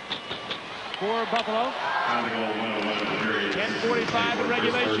playing for Buffalo. 10:45 in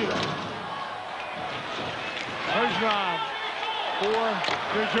regulation. Bergeron for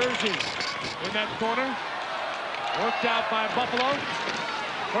New Jersey in that corner. Worked out by Buffalo.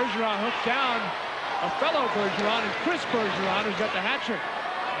 Bergeron hooked down a fellow Bergeron, and Chris Bergeron, who's got the hat trick.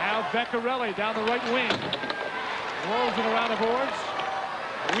 Now Beccarelli down the right wing. Rolls it around the boards.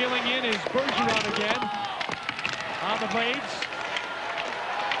 Wheeling in is Bergeron again. On the blades.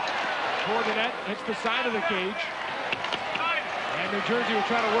 Toward the net. Hits the side of the cage. And New Jersey will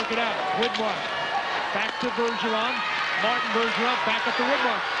try to work it out. Widmark. Back to Bergeron. Martin Bergeron back up to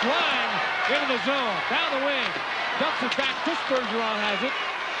Widmark. Flying into the zone. Down the wing. Dumps it back. Chris Bergeron has it.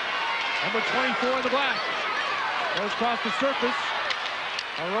 Number 24 in the black. Goes across the surface.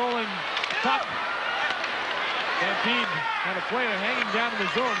 A rolling puck. Stampede kind of player hanging down in the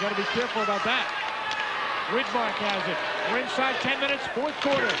zone. Got to be careful about that. Widmark has it. We're inside 10 minutes, fourth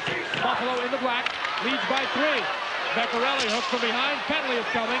quarter. Buffalo in the black, leads by 3. Beccarelli hooked from behind. Penalty is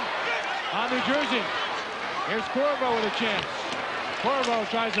coming on New Jersey. Here's Corvo with a chance. Corvo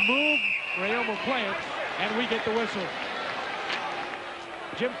tries to move. Rheaume will play it, and we get the whistle.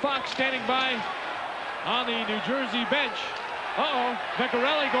 Jim Fox standing by on the New Jersey bench.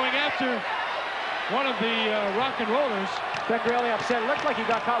 Beccarelli going after one of the rock and rollers. Beccarelli upset. It looked like he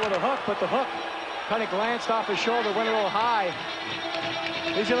got caught with a hook, but the hook kind of glanced off his shoulder, went a little high.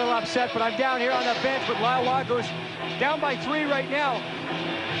 He's a little upset, but I'm down here on the bench with Lyle Lagos, down by 3 right now.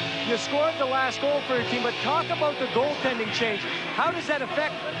 You scored the last goal for your team, but talk about the goaltending change. How does that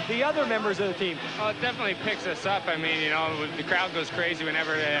affect the other members of the team? Well, it definitely picks us up. I mean, you know, the crowd goes crazy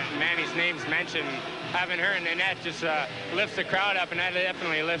whenever Manny's name's mentioned. Having her in the net just lifts the crowd up, and that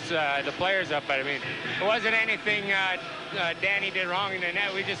definitely lifts the players up. But I mean, it wasn't anything Danny did wrong in the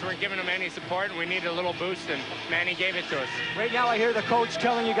net. We just weren't giving him any support, and we needed a little boost, and Manny gave it to us. Right now I hear the coach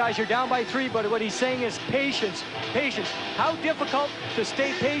telling you guys you're down by 3, but what he's saying is patience, patience. How difficult to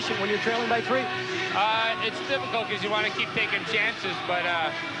stay patient when you're trailing by 3? It's difficult because you want to keep taking chances, but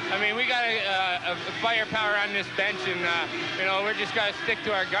I mean, we got a firepower on this bench, and you know, we're just got to stick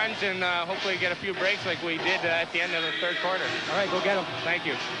to our guns and hopefully get a few breaks like we did at the end of the third quarter. All right, go get them. Thank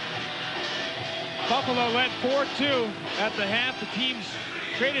you. Buffalo led 4-2 at the half. The teams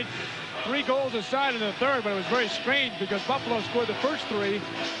traded 3 goals aside in the third, but it was very strange because Buffalo scored the first 3,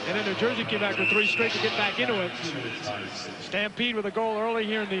 and then New Jersey came back with 3 straight to get back into it. Stampede with a goal early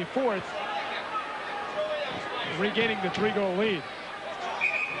here in the fourth, regaining the 3-goal lead.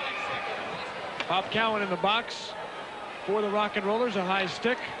 Bob Cowan in the box for the Rock and Rollers, a high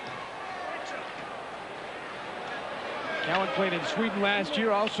stick. Cowan played in Sweden last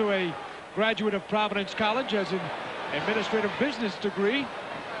year, also a graduate of Providence College, has an administrative business degree.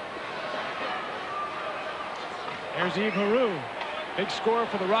 There's Yves Heroux, big scorer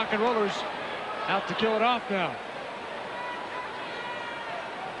for the Rock and Rollers, out to kill it off now.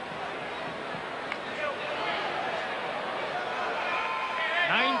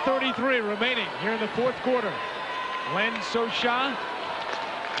 .9:33 remaining here in the fourth quarter. Len Socha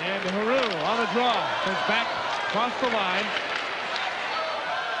and Heroux on the draw. Comes back across the line.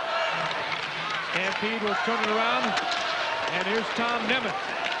 Stampede will turn it around. And here's Tom Nemeth,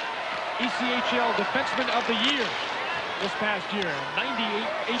 ECHL Defenseman of the Year this past year.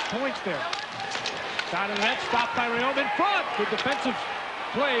 98 points there. Side of the net, stopped by Rheaume in front. Good defensive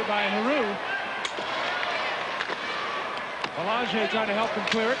play by Heroux. Belanger trying to help him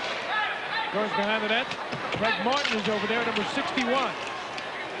clear it. Goes behind the net. Craig Martin is over there, number 61.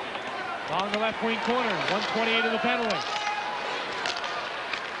 Along the left wing corner, 1:28 in the penalty.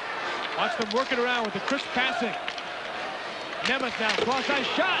 Watch them work it around with the crisp passing. Nemeth now, cross-ice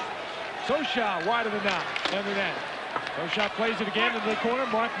shot. Socha wide of the net. Socha plays it again into the corner.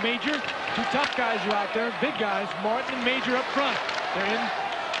 Mark Major, 2 tough guys are out there, big guys. Martin and Major up front. They're in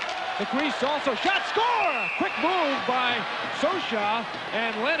the crease also. Shot, score! Quick move by Socha,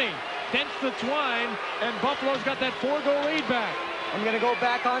 and Lenny dents the twine, and Buffalo's got that 4-goal lead back. I'm going to go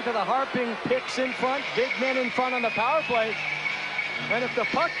back onto the Harping picks in front, big men in front on the power play. And if the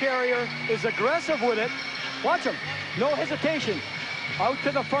puck carrier is aggressive with it, watch him, no hesitation. Out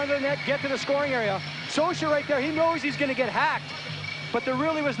to the front of the net, get to the scoring area. Socha right there, he knows he's going to get hacked, but there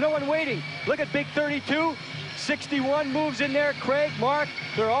really was no one waiting. Look at big 32, 61 moves in there. Craig, Mark,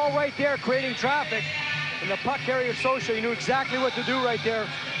 they're all right there creating traffic. And the puck carrier Socha, he knew exactly what to do right there.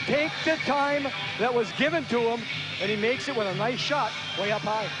 Take the time that was given to him, and he makes it with a nice shot way up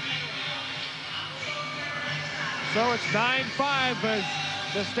high. So it's 9-5 as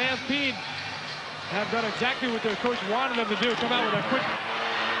the Stampede have done exactly what their coach wanted them to do. Come out with a quick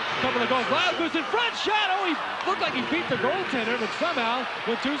couple of goals. Wild Goose in front, shot. Oh, he looked like he beat the goaltender, but somehow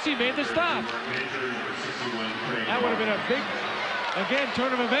Watusi made the stop. That would have been a big, again,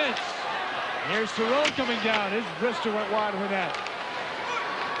 turn of events. Here's Cerrone coming down. His wrister went wide of the net.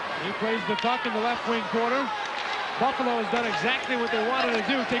 He plays the puck in the left wing corner. Buffalo has done exactly what they wanted to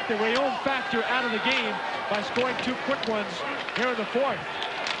do, take the Rheaume factor out of the game by scoring 2 quick ones here in the 4th.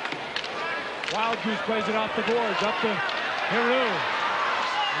 Wild Goose plays it off the boards, up to Heroux.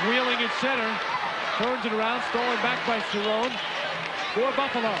 Wheeling at center, turns it around, stolen back by Cerrone for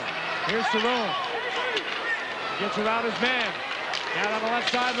Buffalo. Here's Cerrone. Gets around his man. Down on the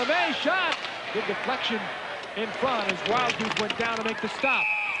left side, LeMay shot. Good deflection in front as Wild Goose went down to make the stop.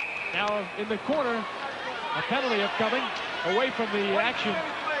 Now in the corner, a penalty upcoming away from the action.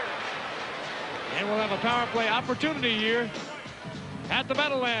 And we'll have a power play opportunity here at the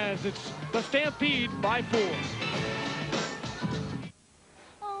Meadowlands. It's the Stampede by 4.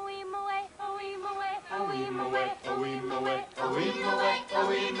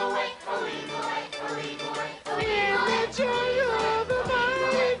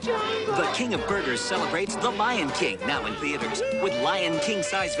 The King of Burgers celebrates The Lion King, now in theaters, with Lion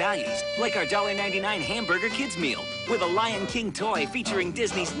King-size values, like our $1.99 hamburger kids meal, with a Lion King toy featuring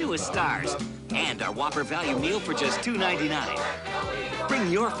Disney's newest stars, and our Whopper value meal for just $2.99. Bring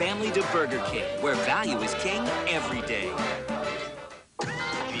your family to Burger King, where value is king every day.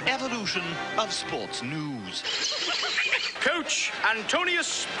 The evolution of sports news. Coach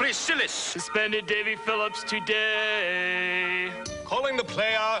Antonius Priscillis Suspended Davy Phillips today. calling the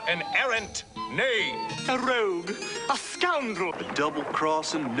player an errant knave. A rogue, a scoundrel. A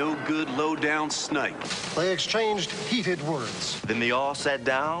double-crossing, no-good, low-down snake. They exchanged heated words. Then they all sat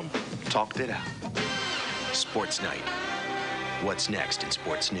down, talked it out. Sports Night. What's next in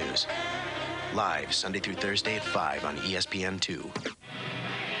sports news? Live Sunday through Thursday at 5 on ESPN2.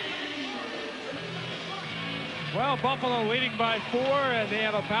 Well, Buffalo leading by 4, and they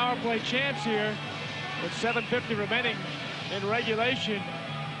have a power play chance here with 7:50 remaining in regulation.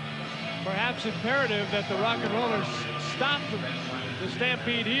 Perhaps imperative that the Rock and Rollers stop the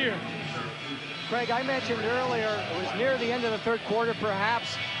Stampede here. Craig, I mentioned earlier, it was near the end of the 3rd quarter,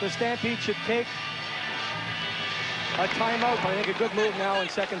 perhaps the Stampede should take a timeout, but I think a good move now in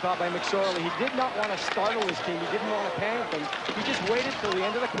second thought by McSorley. He did not want to startle his team. He didn't want to panic them. He just waited till the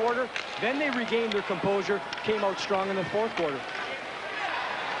end of the quarter. Then they regained their composure, came out strong in the 4th quarter.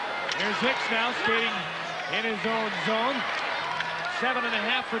 Here's Hicks now skating in his own zone.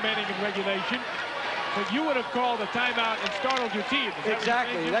 7.5 remaining in regulation. So you would have called a timeout and startled your team.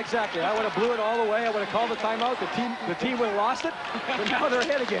 Exactly. I would have blew it all the way. I would have called the timeout. The team would have lost it, but now they're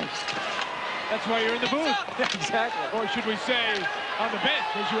ahead again. That's why you're in the booth. Exactly. Or should we say on the bench,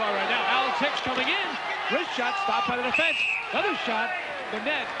 as you are right now. Alex Hicks coming in. Wrist shot stopped by the defense. Another shot. The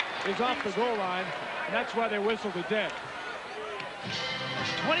net is off the goal line, and that's why they whistled it dead.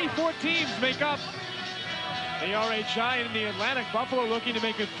 24 teams make up the RHI in the Atlantic. Buffalo looking to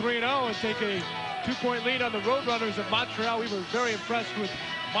make it 3-0 and take a 2-point lead on the Roadrunners of Montreal. We were very impressed with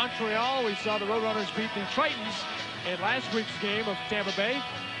Montreal. We saw the Roadrunners beat the Tritons in last week's game of Tampa Bay.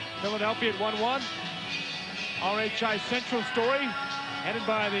 Philadelphia at 1-1. RHI Central story headed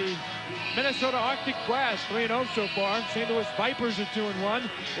by the Minnesota Arctic Brass, 3-0 so far. St. Louis Vipers at 2-1.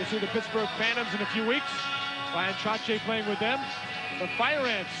 We'll see the Pittsburgh Phantoms in a few weeks. Ryan Trache playing with them. The Fire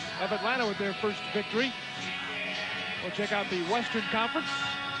Ants of Atlanta with their first victory. We'll check out the Western Conference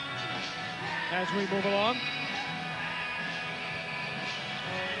as we move along.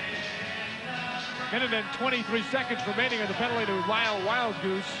 Minute and 23 seconds remaining of the penalty to Lyle Wild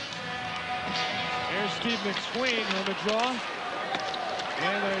Goose. There's Steve McSwain on the draw.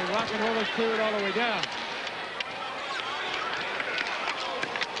 And the Rock and Rollers clear it all the way down.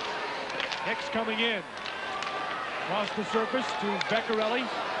 Hicks coming in. Across the surface to Beccarelli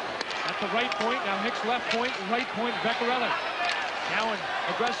at the right point. Now Hicks left point, right point, Beccarelli. Now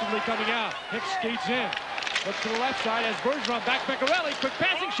aggressively coming out. Hicks skates in. Looks to the left side as Bergeron back Beccarelli. Quick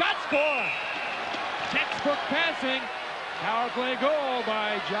passing, shot, score! Textbook passing. Power play goal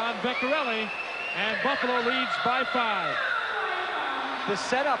by John Beccarelli. And Buffalo leads by 5. The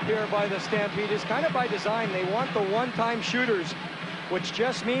setup here by the Stampede is kind of by design. They want the one-time shooters, which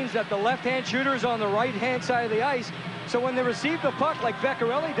just means that the left-hand shooter is on the right-hand side of the ice. So when they receive the puck like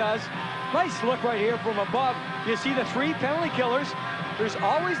Beccarelli does, nice look right here from above. You see the 3 penalty killers. There's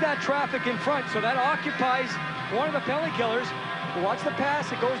always that traffic in front, so that occupies one of the penalty killers. Watch the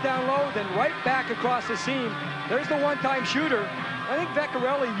pass, it goes down low, then right back across the seam. There's the one-time shooter. I think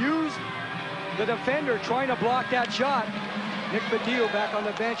Beccarelli used the defender trying to block that shot. Nick Badillo back on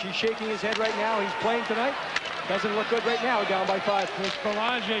the bench. He's shaking his head right now. He's playing tonight. Doesn't look good right now, down by 5. Chris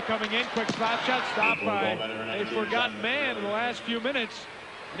Belanger coming in, quick slap shot, stopped by a forgotten man in the last few minutes,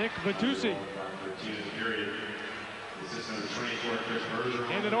 Nick Vitucci.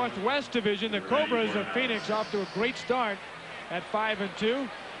 In the Northwest Division, the Cobras of Phoenix off to a great start at 5-2. The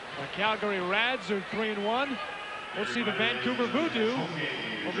Calgary Rads are 3-1. We'll see the Vancouver Voodoo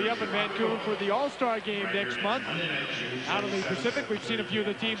will be up in Vancouver for the All-Star game next month. Out of the Pacific, we've seen a few of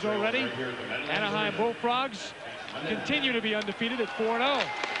the teams already. Anaheim Bullfrogs continue to be undefeated at 4-0.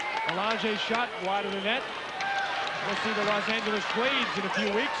 Belanger shot wide of the net. We'll see the Los Angeles Blades in a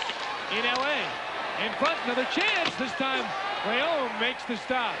few weeks in LA. In front, another chance. This time, Rheaume makes the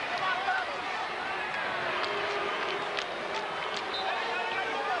stop.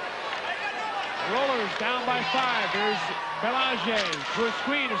 Rollers down by 5. There's Belanger for a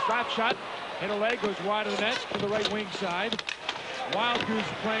screen, a slap shot. Hit a leg, goes wide of the net to the right wing side. Wild Goose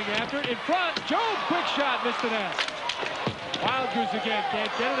playing after. In front, Job, quick shot, missed the net. Wild Goose again,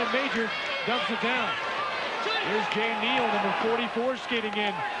 can't get it, and Major dumps it down. Here's Jay Neal, number 44, skating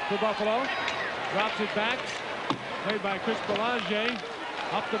in for Buffalo. Drops it back, played by Chris Belanger.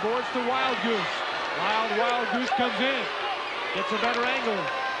 Up the boards to Wild Goose. Wild Goose comes in. Gets a better angle.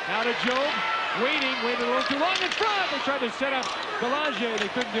 Now to Job. Waiting a little too long in front. They tried to set up Belanger. They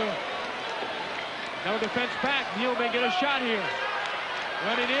couldn't do it. No defense back. Neal may get a shot here.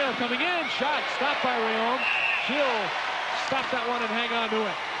 Ronnie Neal coming in. Shot stopped by Rheaume. She'll stop that one and hang on to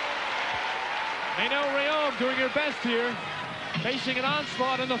it. Manon Rheaume doing her best here. Facing an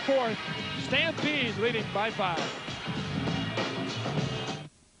onslaught in the 4th. Stampede leading by 5.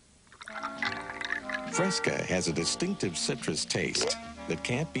 Fresca has a distinctive citrus taste that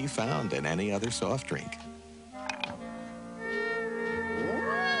can't be found in any other soft drink.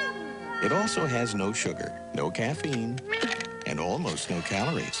 It also has no sugar, no caffeine, and almost no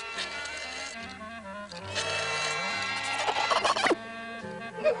calories.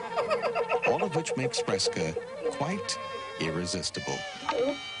 All of which makes Fresca quite irresistible.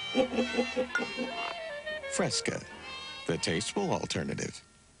 Fresca, the tasteful alternative.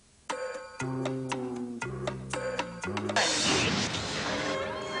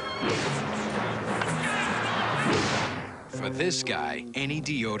 For this guy, any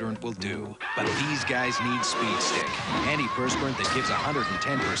deodorant will do. But these guys need Speed Stick. Antiperspirant that gives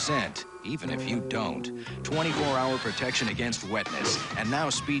 110%, even if you don't. 24-hour protection against wetness. And now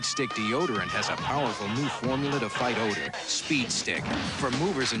Speed Stick deodorant has a powerful new formula to fight odor. Speed Stick. For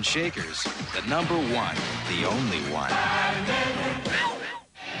movers and shakers, the #1, the only one.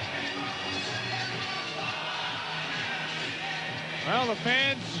 Well, the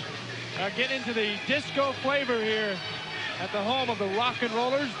fans are getting into the disco flavor here at the home of the Rock and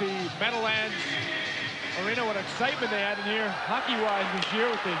Rollers, the Meadowlands Arena. What excitement they had in here hockey-wise this year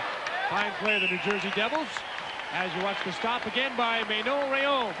with the fine play of the New Jersey Devils. As you watch the stop again by Manon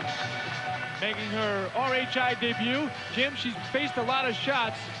Rheaume, making her RHI debut. Jim, she's faced a lot of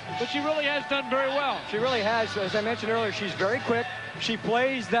shots, but she really has done very well. She really has. As I mentioned earlier, she's very quick. She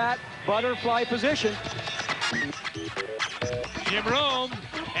plays that butterfly position. Jim Rome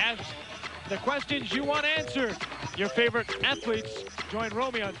asks the questions you want answered. Your favorite athletes join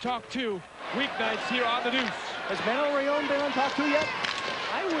Romy on Talk 2 weeknights here on the Deuce. Has Manon Rheaume been on Talk 2 yet?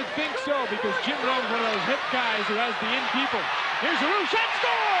 I would think so, because Jim Rome's one of those hip guys who has the in people. Here's Rheaume, shot,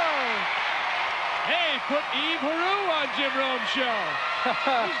 score! Hey, put Eve Haru on Jim Rome's show.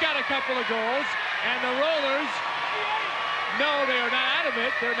 He's got a couple of goals, and the Rollers, no, they are not out of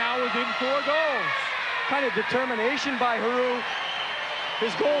it. They're now within 4 goals. Kind of determination by Haru.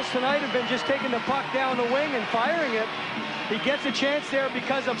 His goals tonight have been just taking the puck down the wing and firing it. He gets a chance there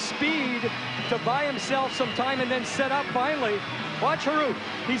because of speed to buy himself some time and then set up finally. Watch Haru.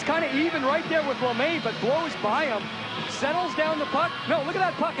 He's kind of even right there with LeMay, but blows by him. Settles down the puck. No, look at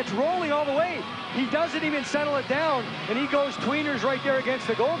that puck. It's rolling all the way. He doesn't even settle it down, and he goes tweeners right there against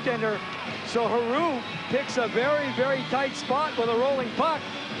the goaltender. So Haru picks a very, very tight spot with a rolling puck.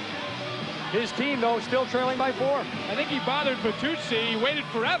 His team, though, still trailing by 4. I think he bothered Vitucci. He waited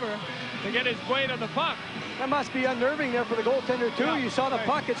forever to get his blade on the puck. That must be unnerving there for the goaltender, too. Yeah, you saw the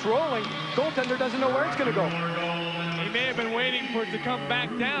puck. It's rolling. Goaltender doesn't know where it's going to go. He may have been waiting for it to come back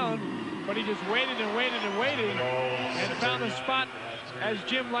down, but he just waited and waited and waited and found the spot, as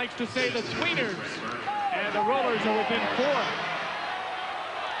Jim likes to say, the tweeners. And the Rollers are within 4.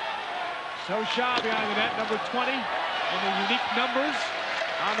 So Shaw behind the net, number 20, in the unique numbers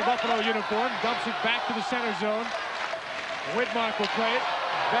on the Buffalo uniform, dumps it back to the center zone. Widmark will play it.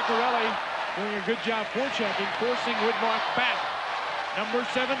 Beccarelli doing a good job forechecking, forcing Widmark back. Number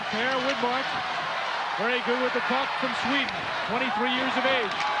 7, Per Widmark. Very good with the puck from Sweden. 23 years of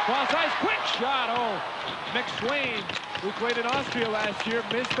age. Cross ice, quick shot. Oh, McSwain, who played in Austria last year,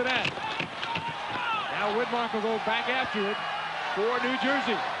 missed the net. Now Widmark will go back after it for New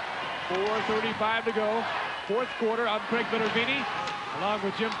Jersey. 4:35 to go. Fourth quarter. I'm Craig Minervini, along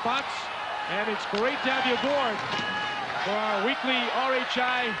with Jim Fox. And it's great to have you aboard for our weekly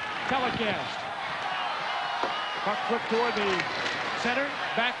RHI telecast. Puck flipped toward the center.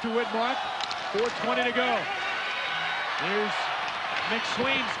 Back to Widmark. 4:20 to go. Here's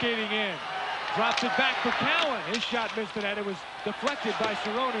McSwain skating in. Drops it back for Cowan. His shot missed the net. It was deflected by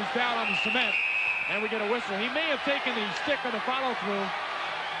Cerrone, who's down on the cement. And we get a whistle. He may have taken the stick on the follow-through.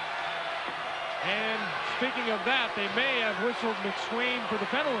 And speaking of that, they may have whistled McSwain for the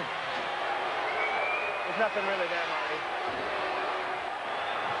penalty. There's nothing really there, Marty.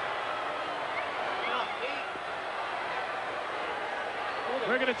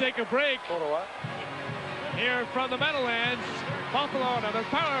 We're going to take a break. Here from the Meadowlands, Buffalo on another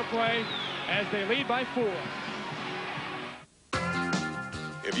power play as they lead by 4.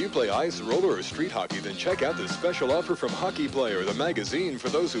 If you play ice, roller, or street hockey, then check out this special offer from Hockey Player, the magazine for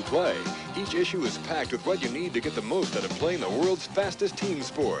those who play. Each issue is packed with what you need to get the most out of playing the world's fastest team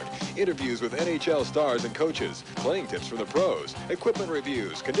sport. Interviews with NHL stars and coaches, playing tips from the pros, equipment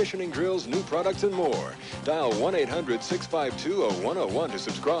reviews, conditioning drills, new products, and more. Dial 1-800-652-0101 to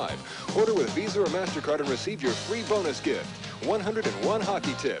subscribe. Order with Visa or MasterCard and receive your free bonus gift, 101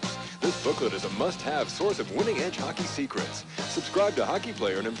 hockey tips. This booklet is a must-have source of winning-edge hockey secrets. Subscribe to Hockey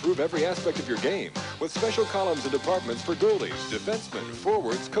Player and improve every aspect of your game with special columns and departments for goalies, defensemen,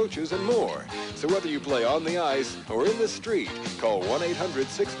 forwards, coaches, and more. So whether you play on the ice or in the street, call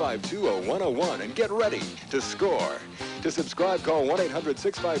 1-800-652-0101 and get ready to score. To subscribe, call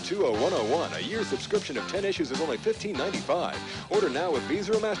 1-800-652-0101. A year subscription of 10 issues is only $15.95. Order now with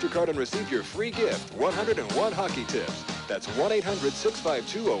Visa or MasterCard and receive your free gift, 101 hockey tips. That's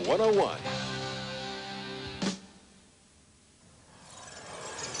 1-800-652-0101.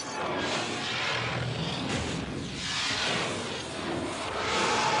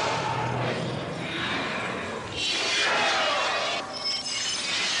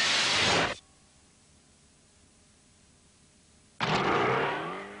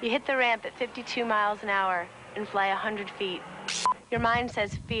 You hit the ramp at 52 miles an hour and fly 100 feet. Your mind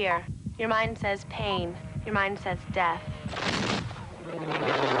says fear. Your mind says pain. Your mind says death.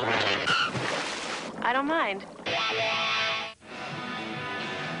 I don't mind.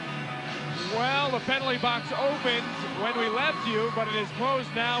 Well, the penalty box opened when we left you, but it is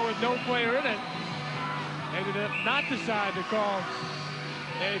closed now with no player in it. They did not decide to call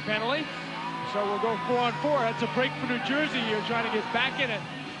a penalty. So we'll go 4-on-4. That's a break for New Jersey here, trying to get back in it.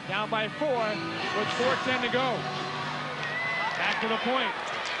 Down by 4 with 4:10 to go. Back to the point.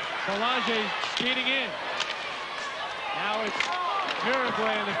 Belanger skating in. Now it's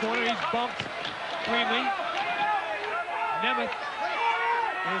Uruguay in the corner. He's bumped cleanly. Nemeth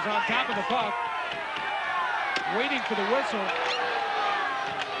is on top of the puck, waiting for the whistle.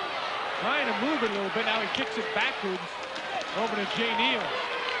 Trying to move it a little bit. Now he kicks it backwards over to Jay Neal.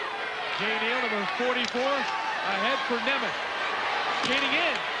 Jay Neal, number 44, ahead for Nemeth. Skating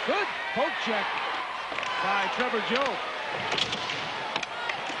in. Good poke check by Trevor Joe.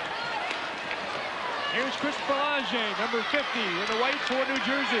 Here's Chris Belanger, number 50, in the white for New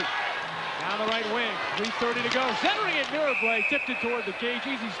Jersey. Down the right wing, 3:30 to go. Centering it, Uruguay, tipped it toward the cage.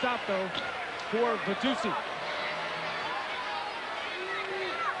 Easy stop, though, for Vitusi.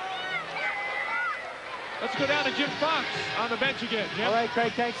 Let's go down to Jim Fox on the bench again. Jim? All right,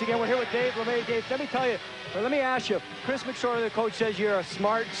 Craig, thanks again. We're here with Dave LeMay. Dave, let me tell you, or let me ask you, Chris McSorley, the coach, says you're a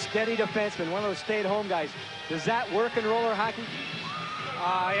smart, steady defenseman, one of those stay-at-home guys. Does that work in roller hockey?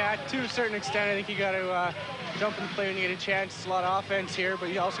 Yeah, to a certain extent. I think you got to jump in the play when you get a chance. It's a lot of offense here, but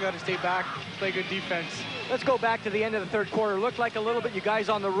you also got to stay back, play good defense. Let's go back to the end of the third quarter. Looked like a little bit you guys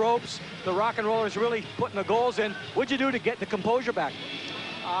on the ropes. The Rock and Rollers really putting the goals in. What'd you do to get the composure back?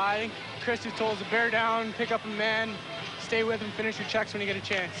 I think Chris just told us to bear down, pick up a man, stay with him, finish your checks when you get a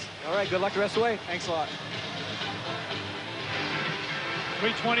chance. All right, good luck the rest of the way. Thanks a lot.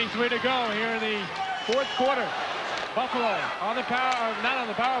 3:23 to go here in the fourth quarter. Buffalo on the power, not on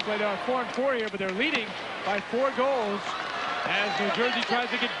the power play. They're on 4-4 here, but they're leading by 4 goals as New Jersey tries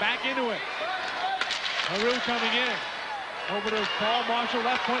to get back into it. Rheaume coming in. Over to Paul Marshall,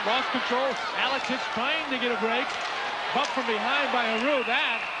 left point, lost control. Alex Hitch trying to get a break. Bump from behind by Rheaume.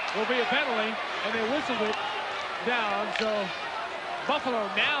 That will be a penalty, and they whistled it down. So Buffalo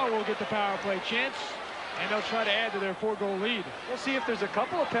now will get the power play chance, and they'll try to add to their 4-goal lead. We'll see if there's a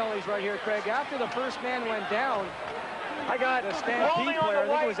couple of penalties right here, Craig. After the first man went down, I got a Stampede player, I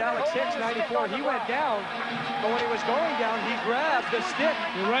think it was Alex Hicks, 94. He went down, but when he was going down, he grabbed the stick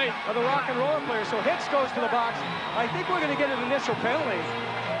of the rock and roller player. So Hicks goes to the box. I think we're going to get an initial penalty.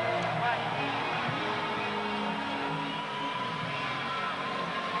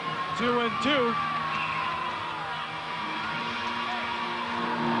 Two and two.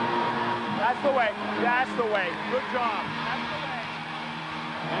 That's the way. That's the way. Good job.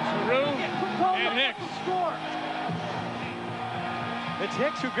 It's Rheaume and Hicks. It's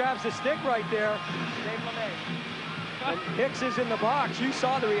Hicks who grabs the stick right there. And Hicks is in the box. You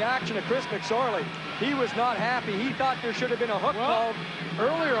saw the reaction of Chris McSorley. He was not happy. He thought there should have been a hook called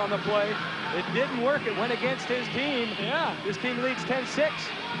earlier on the play. It didn't work. It went against his team. Yeah. His team leads 10-6.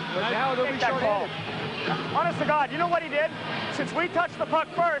 But now they'll be short-handed. Honest to God, you know what he did? Since we touched the puck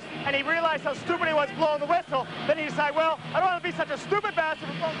first, and he realized how stupid he was blowing the whistle, then he decided, well, I don't want to be such a stupid bastard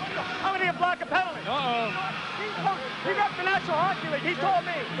for blowing the whistle. I'm going to give Black a penalty. You got the National Hockey League. He told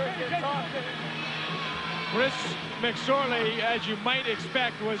me. Chris McSorley, as you might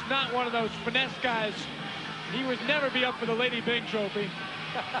expect, was not one of those finesse guys. He would never be up for the Lady Byng Trophy.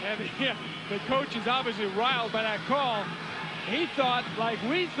 And the coach is obviously riled by that call. He thought, like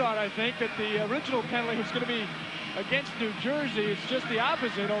we thought, I think, that the original penalty was going to be against New Jersey. It's just the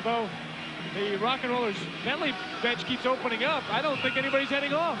opposite, although the Rock and Rollers penalty bench keeps opening up. I don't think anybody's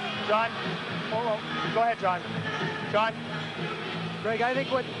heading off. John, hold on. Go ahead, John. John. Greg, I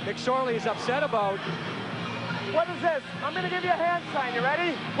think what McSorley is upset about. What is this? I'm going to give you a hand sign. You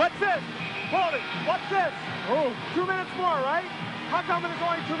ready? What's this? Hold it. What's this? Oh. 2 minutes more, right? How come there's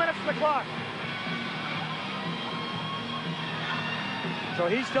only 2 minutes on the clock? So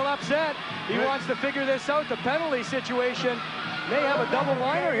he's still upset. He wants to figure this out. The penalty situation may have a double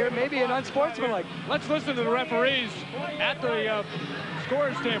liner here, maybe an unsportsmanlike. Let's listen to the referees at the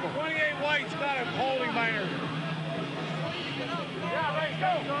scorers table. 28 White's got a holding minor.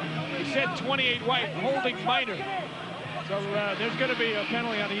 He said 28 White, holding minor. So there's going to be a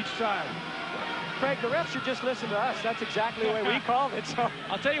penalty on each side. Frank, the refs should just listen to us. That's exactly the way we called it. So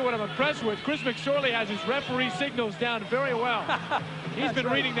I'll tell you what I'm impressed with. Chris McSorley has his referee signals down very well. He's been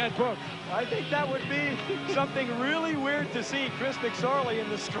reading that book. I think that would be something really weird to see Chris McSorley in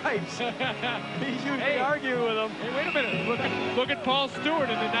the stripes. He's usually arguing with him. Hey, wait a minute. Look at Paul Stewart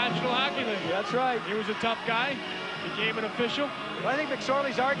in the National Hockey League. That's right. He was a tough guy. Became an official. But I think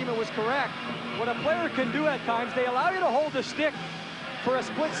McSorley's argument was correct. What a player can do at times, they allow you to hold the stick for a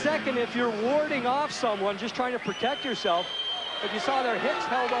split second if you're warding off someone, just trying to protect yourself. But you saw their Hicks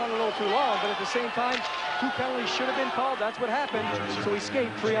held on a little too long, but at the same time, 2 penalties should have been called. That's what happened. So he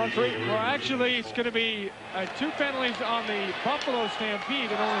skate 3-on-3. Well, actually, it's going to be 2 penalties on the Buffalo Stampede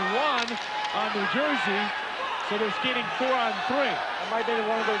and only 1 on New Jersey. So they're skating 4-on-3. It might have been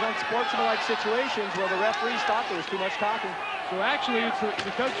one of those unsportsmanlike situations where the referees thought there was too much talking. So actually, it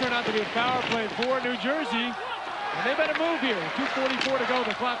does turn out to be a power play for New Jersey. And they better move here. 2:44 to go.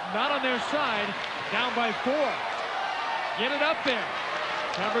 The clock not on their side. Down by 4. Get it up there.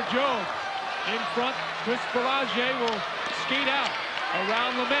 Trevor Jones in front. Chris Belanger will skate out.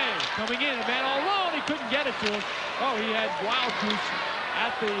 Around LeMay. Coming in. A man all alone. He couldn't get it to him. Oh, he had Wild Goose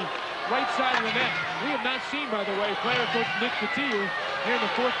at the right side of the net. We have not seen, by the way, player coach Nick Couture here in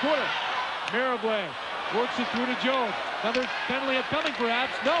the 4th quarter. Mirabley works it through to Jones. Another penalty upcoming,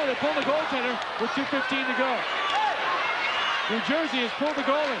 perhaps. No, they pull the goaltender with 2:15 to go. New Jersey has pulled the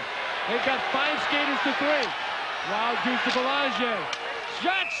goalie. They've got 5 skaters to 3. Wild Goose to Belanger.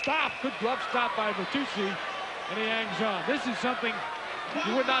 Shot stop. Good glove stop by Bertuzzi. And he hangs on. This is something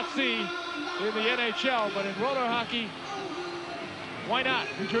you would not see in the NHL, but in roller hockey, why not?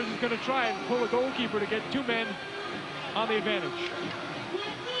 New Jersey's going to try and pull a goalkeeper to get 2 men on the advantage.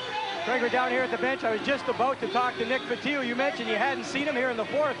 Greg, we're down here at the bench. I was just about to talk to Nick Fotiu. You mentioned you hadn't seen him here in the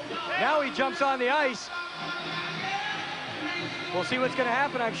 4th. Now he jumps on the ice. We'll see what's going to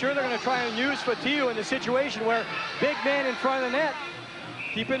happen. I'm sure they're going to try and use Fotiu in the situation where big man in front of the net.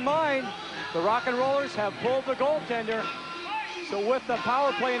 Keep in mind, the Rock and Rollers have pulled the goaltender. So with the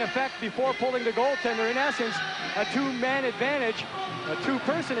power play in effect before pulling the goaltender, in essence, a 2-man advantage, a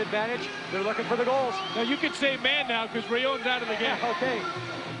 2-person advantage. They're looking for the goals. Now you could say man now because Rheaume's out of the game. Okay.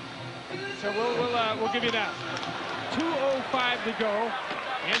 So we'll give you that. 2:05 to go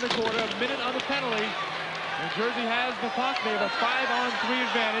in the quarter. A minute on the penalty. New Jersey has the puck. They have a 5-on-3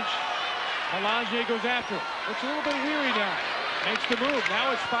 advantage. Belanger goes after it. Looks a little bit weary now. Makes the move.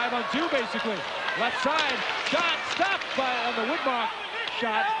 Now it's 5-on-2 basically. Left side. Shot stopped on the Woodmark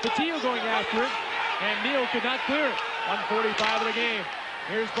shot. Fotiu going after it. And Neal could not clear it. 1:45 of the game.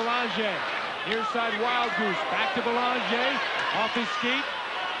 Here's Belanger. Near side Wild Goose. Back to Belanger. Off his skate.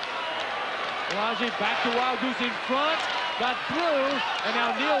 Belanger back to Wild Goose in front. Got through, and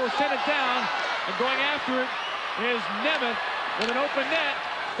now Neal will send it down. And going after it is Nemeth with an open net.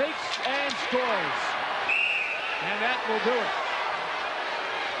 Fakes and scores. And that will do it.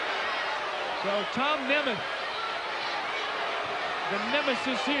 So Tom Nemeth, the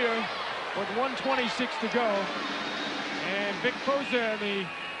nemesis here, with 1:26 to go. And Vic Poza and the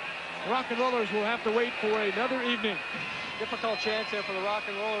Rock and Rollers will have to wait for another evening. Difficult chance there for the Rock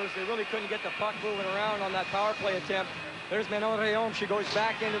and Rollers. They really couldn't get the puck moving around on that power play attempt. There's Manon Rheaume. She goes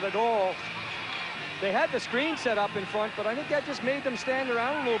back into the goal. They had the screen set up in front, but I think that just made them stand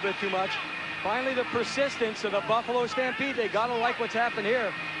around a little bit too much. Finally, the persistence of the Buffalo Stampede. They got to like what's happened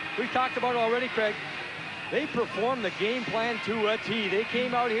here. We talked about it already, Craig. They performed the game plan to a T. They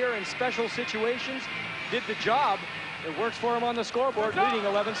came out here in special situations, did the job. It works for them on the scoreboard, leading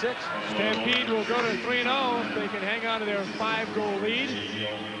 11-6. Stampede will go to 3-0 if they can hang on to their 5-goal lead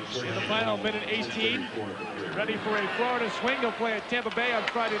in the final minute 18. Ready for a Florida swing. They'll play at Tampa Bay on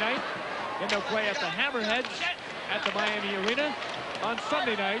Friday night. Then they'll play at the Hammerheads at the Miami Arena on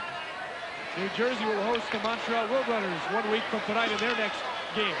Sunday night. New Jersey will host the Montreal Roadrunners 1 week from tonight in their next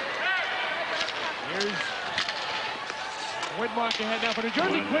game. Here's Widmark ahead now for New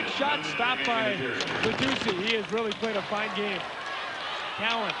Jersey. Quick shot stopped by Leducy. He has really played a fine game.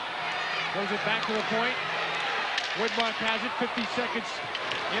 Cowan throws it back to the point. Widmark has it. 50 seconds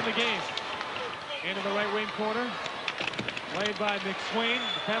in the game. Into the right wing corner. Played by McSwain.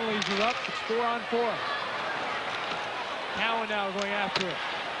 The penalties are up. It's 4-on-4. Cowan now going after it.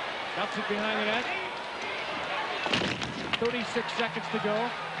 Dumps it behind the net. 36 seconds to go.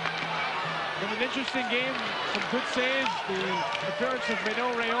 Been an interesting game, some good saves. The appearance of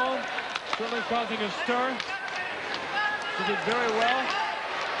Manon Rheaume certainly causing a stir. She did very well.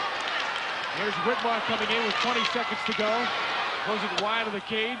 Here's Widmark coming in with 20 seconds to go. Throws it wide of the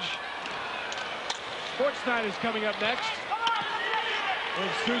cage. Sports Night is coming up next.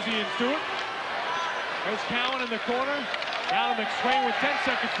 There's Susie and Stewart. There's Cowan in the corner. Now McSwain with 10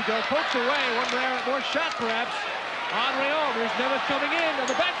 seconds to go. Pokes away. One more shot perhaps. On Rheaume, there's Nemeth coming in on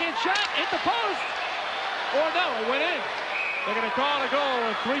the backhand shot, hit the post. Or no, it went in. They're going to call it a goal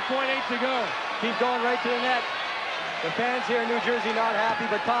with 3.8 to go. Keep going right to the net. The fans here in New Jersey not happy,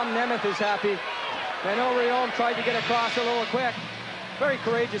 but Tom Nemeth is happy. Manon Rheaume tried to get across a little quick. Very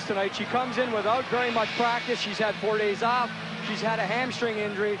courageous tonight. She comes in without very much practice. She's had 4 days off. She's had a hamstring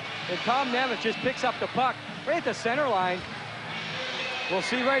injury. And Tom Nemeth just picks up the puck right at the center line. We'll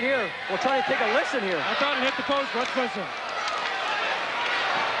see right here. We'll try to take a listen here. I thought it hit the post. Let's listen.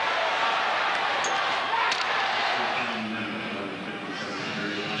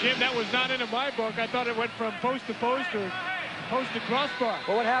 Jim, that was not into my book. I thought it went from post to post or post to crossbar.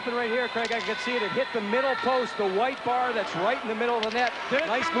 Well, what happened right here, Craig, I could see it. It hit the middle post, the white bar that's right in the middle of the net.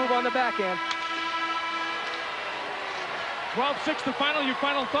 Nice move on the backhand. 12-6 the final. Your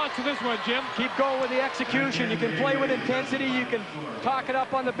final thoughts on this one, Jim? Keep going with the execution. You can play with intensity. You can talk it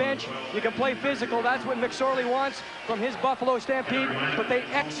up on the bench. You can play physical. That's what McSorley wants from his Buffalo Stampede. But they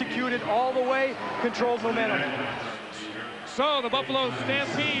executed all the way, controlled momentum. So the Buffalo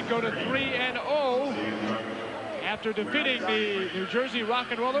Stampede go to 3-0 after defeating the New Jersey Rock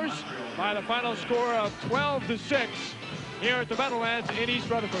and Rollers by the final score of 12-6. Here at the Meadowlands in East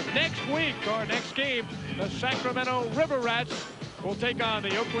Rutherford. Next week, our next game, the Sacramento River Rats will take on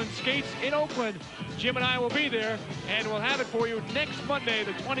the Oakland Skates in Oakland. Jim and I will be there, and we'll have it for you next Monday,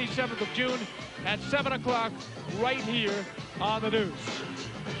 the 27th of June at 7 o'clock right here on the news.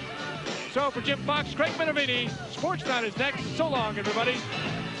 So for Jim Fox, Craig Minervini, Sports Night is next. So long, everybody.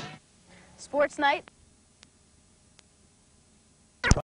 Sports Night